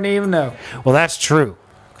never even know. Well, that's true.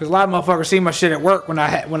 Because a lot of motherfuckers see my shit at work when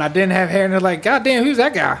I didn't have hair, and they're like, God damn, who's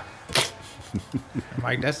that guy? I'm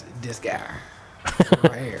like, that's this guy.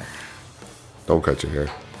 Right here. don't cut your hair.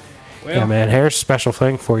 Well, Yeah, man. Hair's a special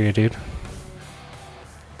thing for you, dude.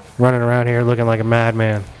 running around here looking like a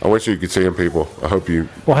madman. I wish you could see him, people. I hope you.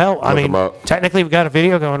 Well, hell, I Look mean, 'em up. technically we've got a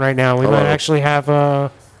video going right now. We Hello. might actually have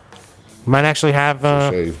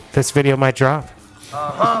shame. this video might drop.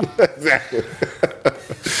 Exactly.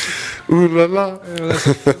 Ooh la la.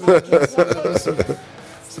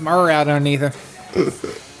 Some her out underneath her.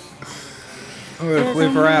 We'll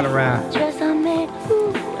flip her out around.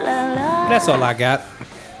 That's all I got.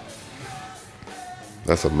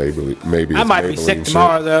 That's a Maybelline. Maybe I it's might be Maybelline sick shit.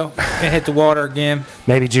 tomorrow though and hit the water again.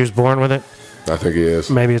 Maybe Jew's born with it. I think he is.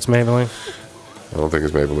 Maybe it's Maybelline. I don't think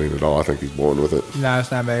it's Maybelline at all. I think he's born with it. No, it's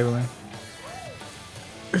not Maybelline.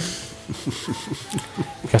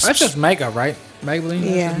 Guess That's just makeup, right? Maybelline.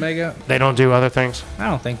 That's Yeah. just makeup. they don't do other things. I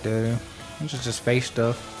don't think they do. It's just face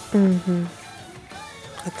stuff.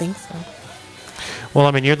 I think so. Well,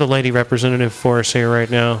 I mean, you're the lady representative for us here right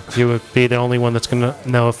now. You would be the only one that's going to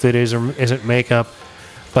know if it is or isn't makeup.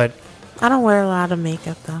 But I don't wear a lot of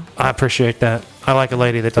makeup though. I appreciate that. I like a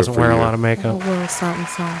lady that doesn't for wear a you. lot of A makeup. little something,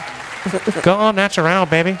 something. Go on natural,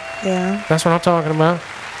 baby. Yeah. That's what I'm talking about.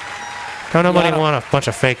 Don't nobody Yeah, I don't- want a bunch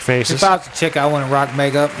of fake faces. If I was a chick, I wouldn't rock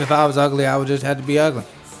makeup. If I was ugly, I would just have to be ugly.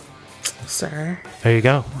 Sir. There you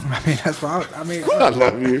go. I mean, that's what I mean. I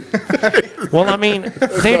love you. Well, I mean,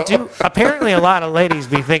 they do. Apparently, a lot of ladies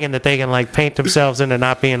be thinking that they can like paint themselves into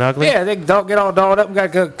not being ugly. Yeah, they don't get all dolled up and got a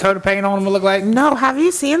good coat of paint on them to look like. No, have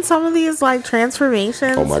you seen some of these like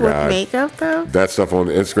transformations Oh my with God. makeup though? That stuff on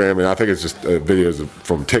Instagram, and I think it's just videos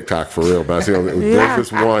from TikTok for real. But I see Yeah. there's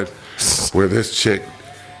this one where this chick,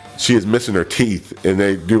 she is missing her teeth, and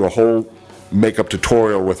they do a whole makeup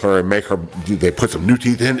tutorial with her and make her. They put some new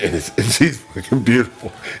teeth in, and she's fucking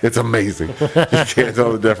beautiful. It's amazing. You can't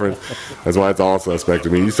tell the difference. That's why it's all suspect to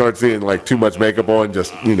me. You start seeing like too much makeup on,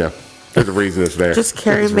 just there's a reason it's there. Just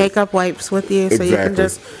carry It's- makeup wipes with you so you can Exactly.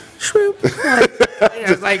 just swoop. Like,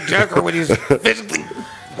 Yeah, it's like Joker when he's physically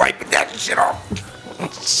wiping that shit off.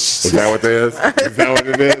 Is that what that is? Is that what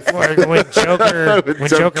it is? Or when Joker With when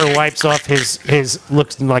Joker. Joker wipes off his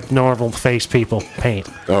looks like normal face people paint.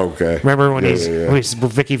 Okay. Remember when Yeah, he's yeah, when he's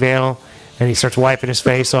with Vicky Vale and he starts wiping his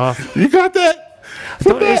face off? You got that?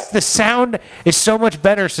 It's, the sound is so much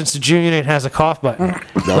better since the Junior Unit has a cough button.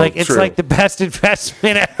 No, Like it's true. like the best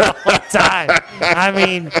investment of all time. I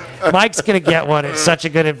mean, Mike's gonna get one. It's such a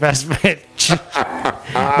good investment.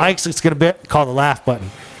 Mike's it's gonna be called the laugh button,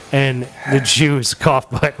 and the Jew is a cough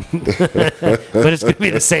button. But it's gonna be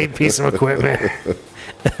the same piece of equipment.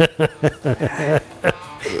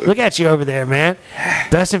 Look at you over there, man.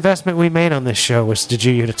 Best investment we made on this show was the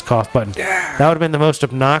G Unit's cough button. That would have been the most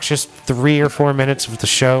obnoxious 3 or 4 minutes of the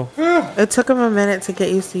show. it took him a minute to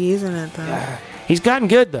get used to using it though. He's gotten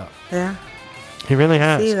good though. Yeah. He really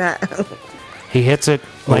See has. that? He hits it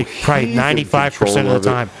like probably He's in 95% control of the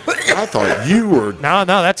it. time. I thought you were. No,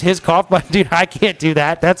 that's his cough button, dude. I can't do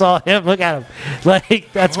that. That's all him. Look at him.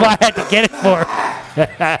 Like that's why I had to get it for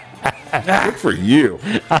him. Good for you.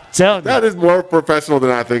 I'm telling you. That is more professional than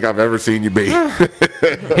I think I've ever seen you be.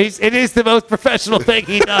 It is the most professional thing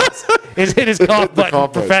he does. Is hit his cough button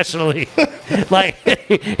cough button. professionally. Like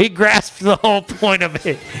he grasps the whole point of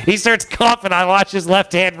it. He starts coughing. I watch his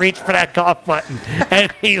left hand reach for that cough button,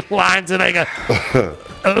 and he lines it. I go,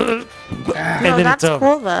 and No, then that's it's over.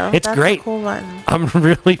 cool though. It's That's great. A cool button. I'm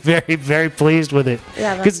really very, very pleased with it.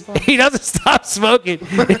 Yeah, that's Because cool. he doesn't stop smoking.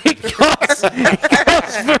 He goes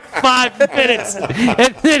for 5 minutes,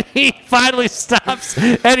 and then he finally stops,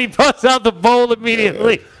 and he puts out the bowl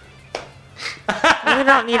immediately. We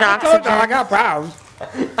don't need I oxygen. got problems.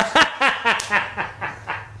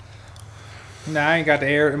 Nah, I ain't got the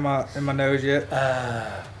air in my nose yet.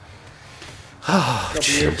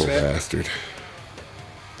 Simple bastard.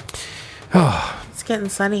 It's getting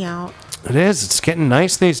sunny out. It is. It's getting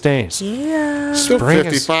nice these days. Yeah. Still Spring is-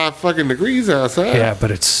 55 fucking degrees outside. Yeah,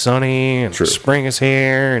 but it's sunny, and True. spring is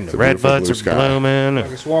here, and the a beautiful red buds blue are sky. blooming.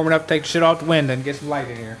 It's warm enough to take the shit off the window and get some light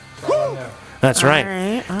in here. That's all I know. That's right.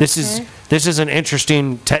 Alright, This is an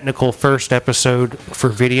interesting technical first episode for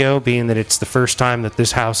video, being that it's the first time that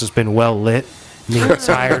this house has been well lit the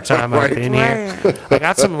entire time I've Right. been here. Right. I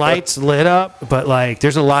got some lights lit up, but like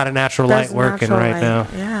there's a lot of natural There's light working natural right light, now.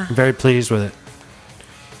 yeah. I'm very pleased with it.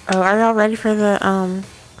 Oh, are y'all ready for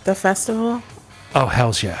the festival? Oh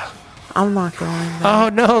hell's yeah! I'm not going. Though. Oh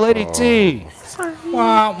no, Lady T. Sorry.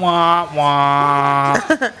 Wah, wah, wah.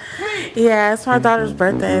 Yeah, it's my daughter's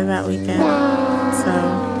birthday that weekend.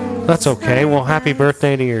 So That's okay. Well, happy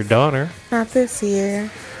birthday to your daughter. not this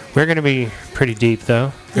year. We're gonna be pretty deep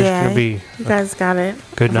though. There's Yeah, gonna be you guys got it.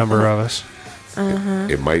 a good number of us.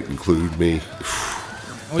 It might include me.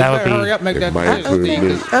 Well, That you would better be- hurry up, make It that might include decision,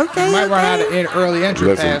 me. 'cause Okay. you might run out okay. of early entry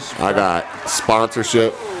Listen, pass. I got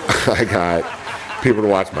sponsorship. I got people to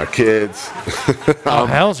watch my kids. Oh,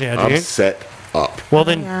 hell's yeah, I'm dude. set up. Well,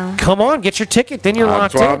 then, Yeah. come on, get your ticket. Then you're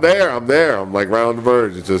locked That's why in. I'm there. I'm like right on the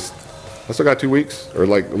verge. It's just, I still got 2 weeks, or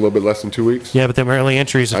like a little bit less than 2 weeks. Yeah, but them early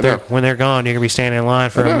entries, I know. when they're gone, you're going to be standing in line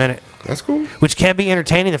for I a know. minute. That's cool. Which can be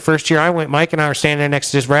entertaining. The first year I went, Mike and I were standing there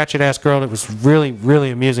next to this ratchet-ass girl that was really, really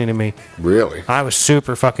amusing to me. Really? I was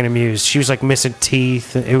super fucking amused. She was like missing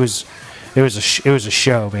teeth. It was a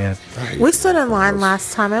show, man. We stood in line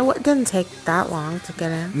last time. It didn't take that long to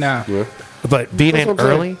get in. No. Yeah. But being That's in what I'm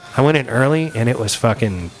saying. early, I went in early and it was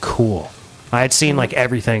fucking cool. I had seen like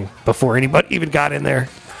everything before anybody even got in there.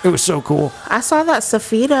 It was so cool. I saw that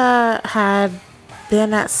Safita had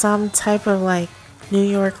been at some type of like New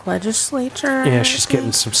York legislature. Yeah, she's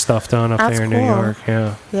getting some stuff done up That's there in New cool. York.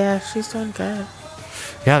 Yeah, Yeah, she's doing good.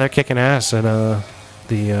 yeah, they're kicking ass at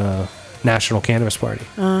the National Cannabis Party.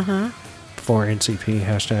 For NCP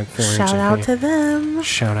hashtag for Shout NCP. out to them.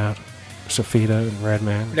 Shout out, Safita and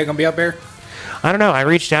Redman. They're gonna be up there. I don't know. I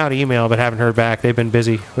reached out, email, but haven't heard back. They've been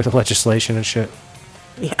busy with the legislation and shit.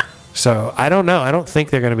 Yeah. So I don't know. I don't think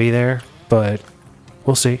they're going to be there, but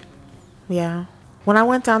we'll see. Yeah. When I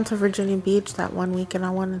went down to Virginia Beach that one weekend, I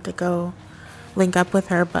wanted to go link up with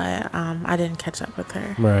her, but I didn't catch up with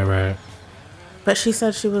her. Right, right. But she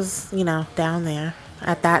said she was, down there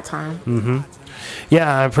at that time. Mm.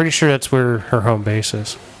 Yeah, I'm pretty sure that's where her home base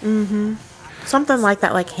is. Something like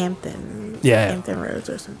that, like Hampton. Yeah. Hampton Roads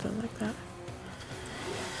or something like that.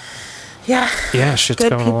 Yeah. Yeah, shit's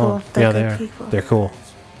Good going people. along. They're Yeah, good they are. people. They're cool.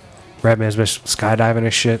 Redman's been skydiving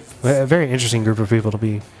and shit. A very interesting group of people to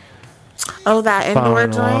be. Oh, that indoor Following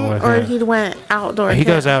along joint? with, Or yeah. he went outdoor? He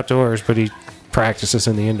goes too? outdoors, but he practices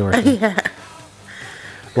in the indoor. thing. Yeah.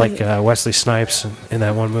 Like Wesley Snipes in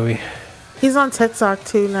that one movie. He's on TikTok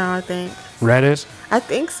too now, I think. Red is. I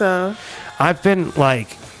think so. I've been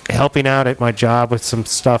like helping out at my job with some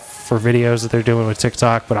stuff for videos that they're doing with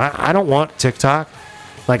TikTok, but I don't want TikTok.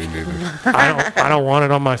 Like I don't want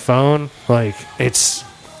it on my phone. Like it's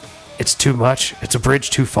too much. It's a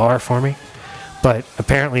bridge too far for me. But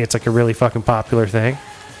apparently it's like a really fucking popular thing.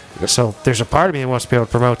 So there's a part of me that wants to be able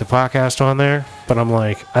to promote the podcast on there, but I'm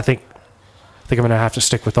like, I think I'm gonna have to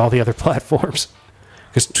stick with all the other platforms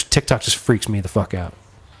because TikTok just freaks me the fuck out.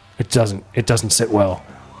 It doesn't sit well.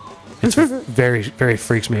 It's very, very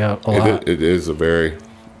freaks me out a lot. It is a very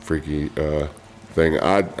freaky thing.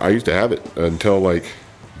 I used to have it until like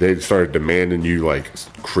they started demanding you like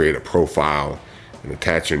create a profile and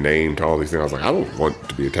attach your name to all these things. I was like, I don't want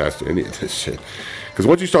to be attached to any of this shit. Because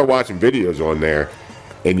once you start watching videos on there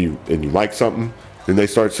and you like something, then they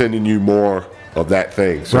start sending you more of that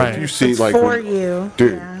thing. So Right. if you see It's like for you.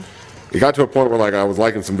 dude, Yeah. it got to a point where like I was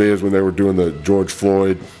liking some videos when they were doing the George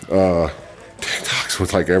Floyd TikToks.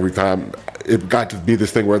 Was like every time it got to be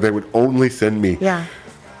this thing where they would only send me Yeah.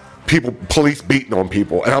 police beating on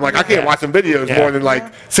people, and I'm like, I can't watch them videos Yeah. more than like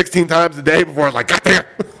 16 times a day before I'm like, goddamn,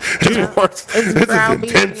 this works. It's This is browbeating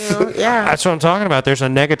intense. you. Yeah. That's what I'm talking about. There's a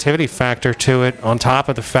negativity factor to it on top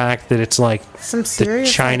of the fact that it's like Some the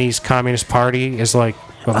serious. Chinese Communist Party is like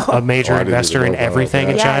a major Oh, I didn't investor even in know about everything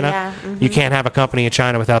in that. Yeah, China. yeah, You can't have a company in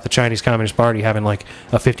China without the Chinese Communist Party having like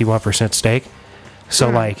a 51% stake. So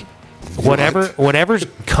like whatever's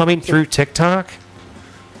coming through TikTok,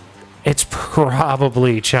 it's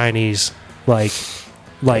probably Chinese like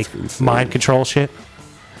insane. mind control shit.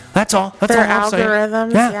 That's all. That's Their all I'm saying.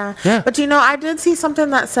 algorithms. Yeah. Yeah. But I did see something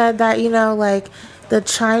that said that, like the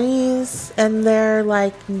Chinese and their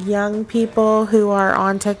like young people who are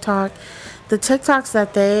on TikTok, the TikToks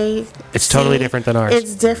that they It's totally see, different than ours.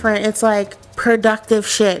 It's different. It's like productive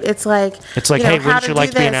shit. It's like hey, how wouldn't to you like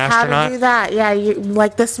do to be an this, how astronaut? to do that. Yeah,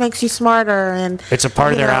 like this makes you smarter, and It's a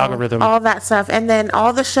part of you their know, algorithm. all that stuff. And then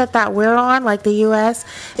all the shit that we're on, like the US,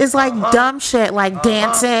 is like dumb shit, like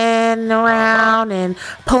dancing around and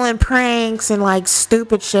pulling pranks and like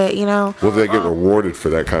stupid shit, Well, they get rewarded for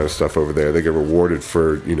that kind of stuff over there. They get rewarded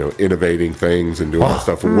for innovating things and doing that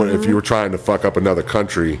stuff. What if you were trying to fuck up another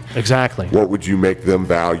country? Exactly. What would you make them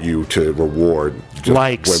value to reward? Just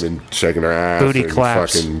Likes. women shaking their ass, Booty and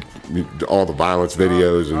claps. fucking all the violence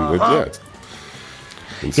videos, and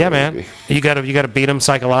it's Yeah, man. You gotta beat them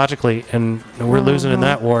psychologically, and we're losing in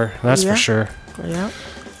that war. That's Yeah. for sure. Yeah.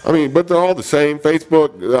 I mean, but they're all the same.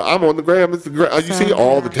 Facebook. I'm on the gram. It's the gram. You see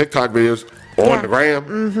all the TikTok videos on Yeah. the gram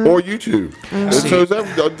or YouTube. And so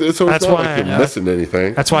it's That's not why like you're missing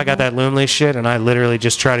anything. That's why I got that Loomly shit, and I literally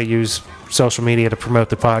just try to use social media to promote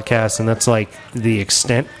the podcast, and that's like the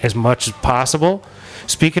extent as much as possible.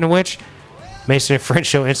 Speaking of which, Mason and French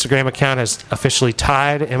Show Instagram account has officially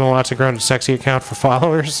tied Emma Watson Grown to Sexy account for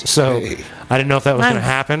followers. So Hey. I didn't know if that was going to Nice.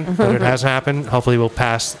 happen, but it has happened. Hopefully, we'll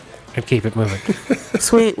pass and keep it moving.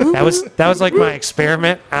 Sweet. That was like my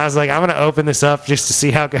experiment. I was like, I'm gonna open this up just to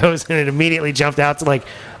see how it goes, and it immediately jumped out to like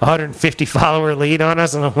 150 follower lead on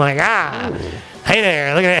us, and I'm like, hey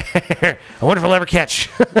there, look at that, I wonder if I'll ever catch.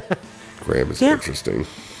 Graham is Yeah. interesting.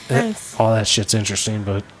 Nice. All that shit's interesting,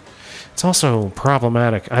 but it's also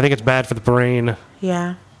problematic. I think it's bad for the brain.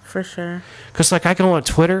 Yeah, for sure. Because, like, I go on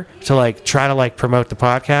Twitter to, like, try to, like, promote the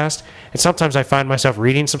podcast, and sometimes I find myself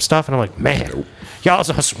reading some stuff, and I'm like, man, y'all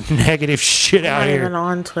saw some negative shit out Not here. even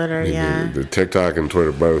on Twitter, yeah. The TikTok and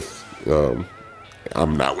Twitter both.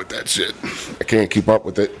 I'm not with that shit. I can't keep up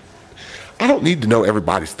with it. I don't need to know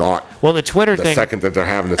everybody's thought Well, the Twitter the thing, second that they're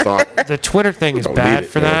having a thought. the Twitter thing is Don't bad need it,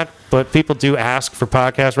 for yeah. that, but people do ask for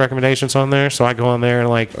podcast recommendations on there, so I go on there and,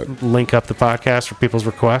 like, link up the podcast for people's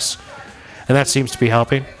requests, and that seems to be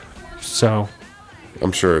helping. So,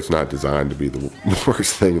 I'm sure it's not designed to be the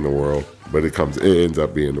worst thing in the world, but it ends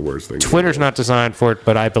up being the worst thing. Twitter's not designed for it,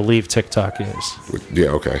 but I believe TikTok is. Yeah,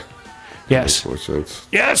 okay. Yes. Makes more sense.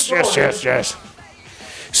 Yes.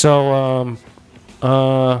 So,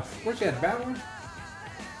 Where's that bad one?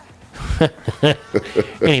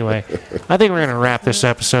 anyway, I think we're going to wrap this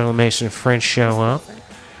episode of the Mason and French show up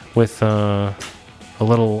with a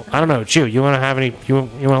little, I don't know, Jew, you want to have any, you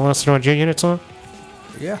want to listen to a Jew Unit song?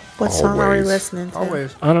 Yeah, What song are we Always. listening to?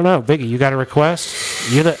 always. I don't know, Biggie, you got a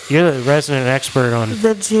request? You're the resident expert on,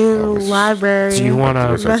 The Jew Library. do you want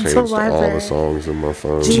I wish to, I Mental changed all library. the songs in my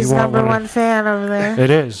phone. you Jew's want number one? one fan over there.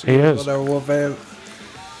 it is, he is. Whatever, what bad?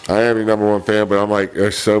 I am your number one fan, but I'm like,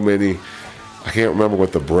 there's so many. I can't remember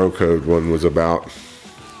what the bro code one was about.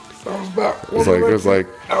 That was about. It was like,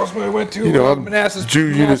 That was when we went to. you know, I'm Manassas- Jew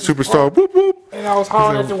Unit Manassas superstar. Park. Whoop whoop. And I was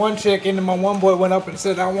hollering after one chick, and then my one boy went up and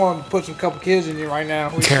said, "I want to put some couple kids in you right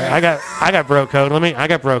now." We Here, I got bro code. I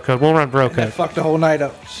got bro code. We'll run bro that code. fucked the whole night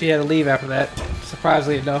up. She had to leave after that.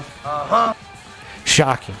 Surprisingly enough.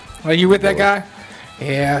 Shocking. Are you with that guy?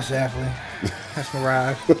 Yeah, definitely. That's my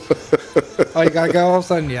ride. Oh, you gotta go all of a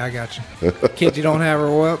sudden? Yeah, I got you. Kids you don't have her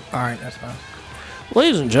well? All right, that's fine.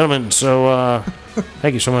 Ladies and gentlemen, so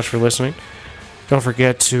thank you so much for listening. Don't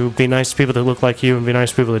forget to be nice to people that look like you and be nice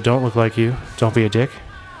to people that don't look like you. Don't be a dick.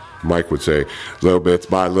 Mike would say, little bits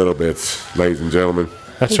by little bits, ladies and gentlemen.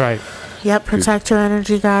 That's right. Yep, protect your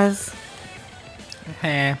energy, guys.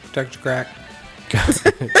 Protect your crack.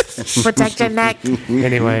 Protect your neck.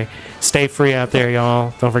 Anyway, stay free out there,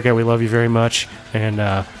 y'all. Don't forget we love you very much,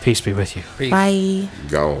 and peace be with you. Peace. Bye.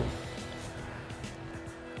 Go.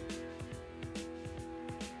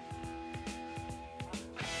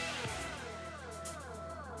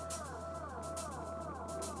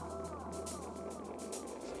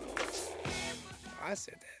 I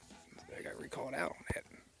said that. I got recalled out on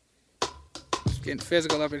that. It's getting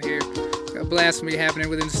physical up in here. Got blasphemy happening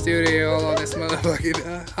within the studio all on this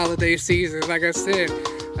motherfucking holiday season. Like I said,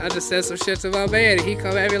 I just said some shit to my man, and he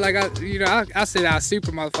come at me like I said I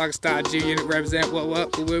super motherfucking star G Unit represent what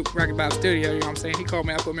Rocket Bob Studio. You know what I'm saying? He called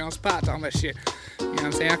me, I put me on spot talking that shit. You know what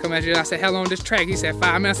I'm saying? I come at you, I said, how long this track? He said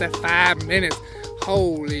 5 minutes. I said 5 minutes.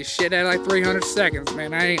 Holy shit, that like 300 seconds,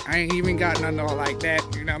 man. I ain't even got nothing all like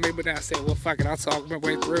that. You know what I mean? But then I said, well, fuck it, I'll talk my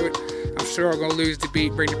way through it. I'm sure I'm gonna lose the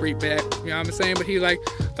beat, bring the beat back. You know what I'm saying? But he like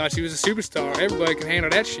thought she was a superstar. Everybody can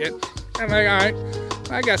handle that shit. I'm like, alright,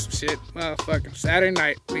 I got some shit. Motherfucking Saturday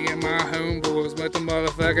night, me and my homeboys went to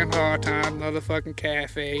motherfucking Hard Time, motherfucking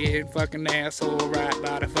cafe, and fucking asshole right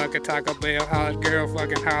by the fucking Taco Bell. Hollered girl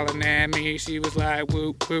fucking hollering at me. She was like,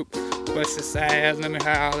 whoop, whoop. What's the size? Let me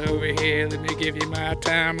holler over here. Let me give you my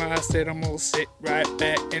time. I said I'm gonna sit right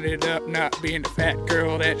back. Ended up not being the fat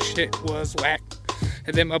girl. That shit was whack.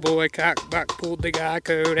 And then my boy Cockbuck pulled the guy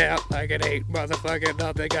code out like it ain't motherfucking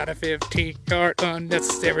nothing. Got a 15-yard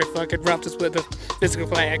unnecessary fucking roughness with a physical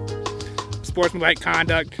flag. Sportsmanlike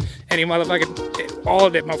conduct. Any motherfucking, all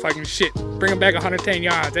of that motherfucking shit. Bring him back 110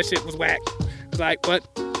 yards. That shit was whack. I was like, what?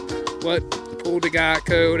 Pulled the guy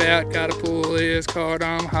code out, gotta pull his card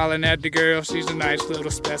on, hollering at the girl, she's a nice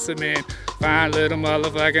little specimen. Fine little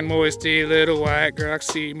motherfucking moisty little white girl, I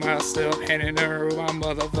see myself handing her my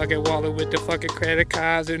motherfucking wallet with the fucking credit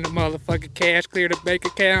cards and the motherfucking cash, clear the bank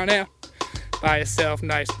account out. Buy yourself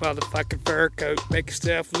nice motherfucking fur coat, make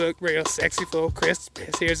yourself look real sexy for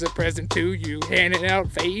Christmas. Here's a present to you, handing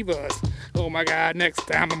out favors. Oh my god, next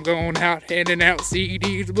time I'm going out, handing out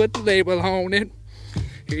CDs with the label on it.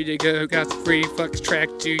 Here you go, got some free fucking track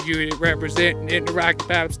to you representing in the Rocky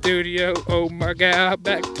Pop Studio. Oh my god,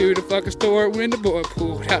 back to the fucking store when the boy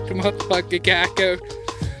pulled out the motherfucking guy code.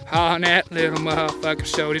 On that little motherfucking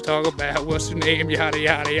show, they talk about what's her name, yada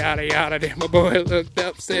yada yada yada. Then my boy looked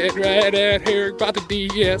up, said right at her about the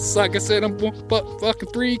DS. Like I said, I'm but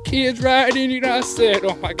fucking 3 kids riding, you know. I said,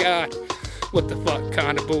 oh my god. What the fuck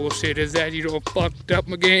kind of bullshit is that? You done fucked up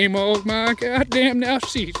my game. Oh my goddamn, now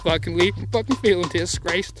she's fucking leaving. Fucking feeling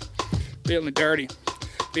disgraced. Feeling dirty.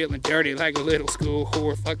 Feeling dirty like a little school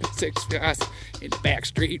whore. Fucking 6 guys in the back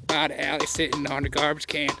street by the alley sitting on the garbage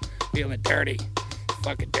can. Feeling dirty.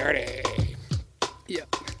 Fucking dirty.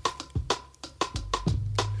 Yep.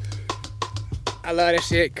 I love that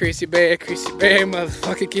shit, Chrissy Bear,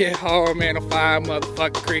 motherfucker, get hard, man, on fire,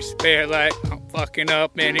 motherfucker, Chrissy Bear, like, I'm fucking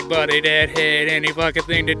up anybody that had any fucking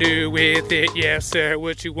thing to do with it, yes, sir,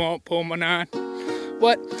 what you want, pull my 9,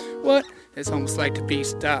 what, it's almost like the beat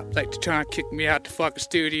stopped, like to try and kick me out the fucking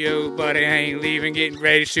studio, but I ain't leaving, getting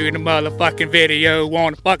ready to shoot a motherfucking video,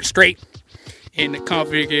 on the fucking street. In the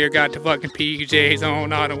comfy gear, got the fucking PJs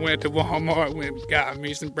on. I done went to Walmart, went and got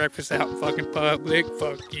me some breakfast out in fucking public.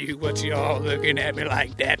 Fuck you, what y'all looking at me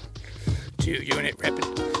like that? 2-unit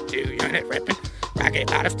reppin'.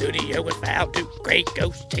 Rocket out of studio with foul, 2 great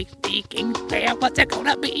ghosts, chase the king. Well, what's it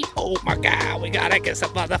gonna be? Oh my god, we gotta get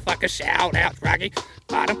some motherfucking shout outs. Rocky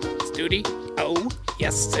Bottom Studio. Oh,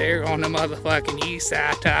 yes sir, on the motherfucking east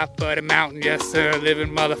side, top of the mountain. Yes sir,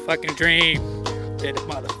 living motherfucking dream. Did a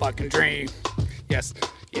motherfucking dream. Yes.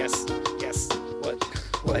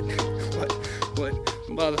 What?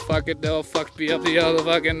 Motherfucker, don't fuck me up the other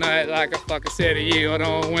fucking night like I fucking said to you. I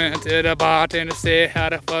don't went to the bartender, said, how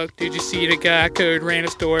the fuck did you see the guy? Could ran a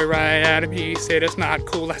story right out of me. He said, it's not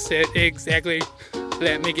cool. I said, exactly.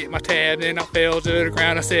 Let me get my tab, then I fell to the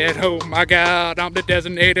ground. I said, oh my god, I'm the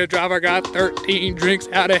designated driver. Got 13 drinks.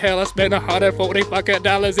 How the hell I spent $140 fucking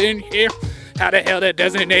dollars in here? How the hell that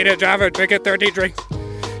designated driver drinking 30 drinks?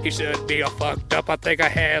 He should be all fucked up. I think I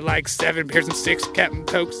had like 7 beers and 6 Captain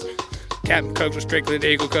Cokes. Captain Coke was strictly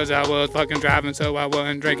legal cause I was fucking driving, so I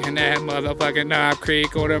wasn't drinking that motherfucking Knob Creek.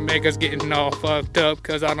 Gonna make us getting all fucked up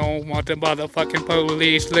cause I don't want the motherfucking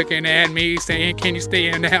police looking at me saying, can you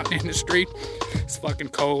stand out in the street? It's fucking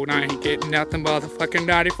cold, I ain't getting out the motherfucking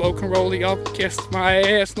 94 can roll you off, kiss my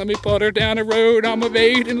ass, let me put her down the road, I'm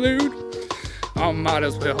evading lewd. I might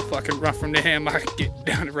as well fucking run from them. I can get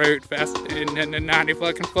down the road faster than the 90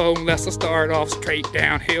 fucking 4 unless I start off straight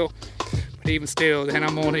downhill. But even still, then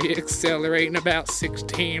I'm only accelerating about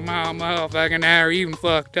 16 mile fucking hour. Even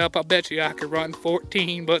fucked up, I bet you I could run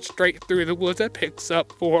 14, but straight through the woods that picks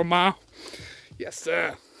up 4 mile. Yes,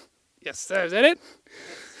 sir. Yes, sir. Is that it?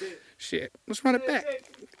 That's it. Shit. Let's run it back.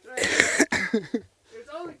 It's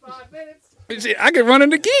only 5 minutes. Shit, I can run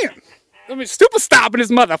it again. I mean, stupid stopping this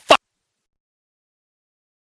motherfucker.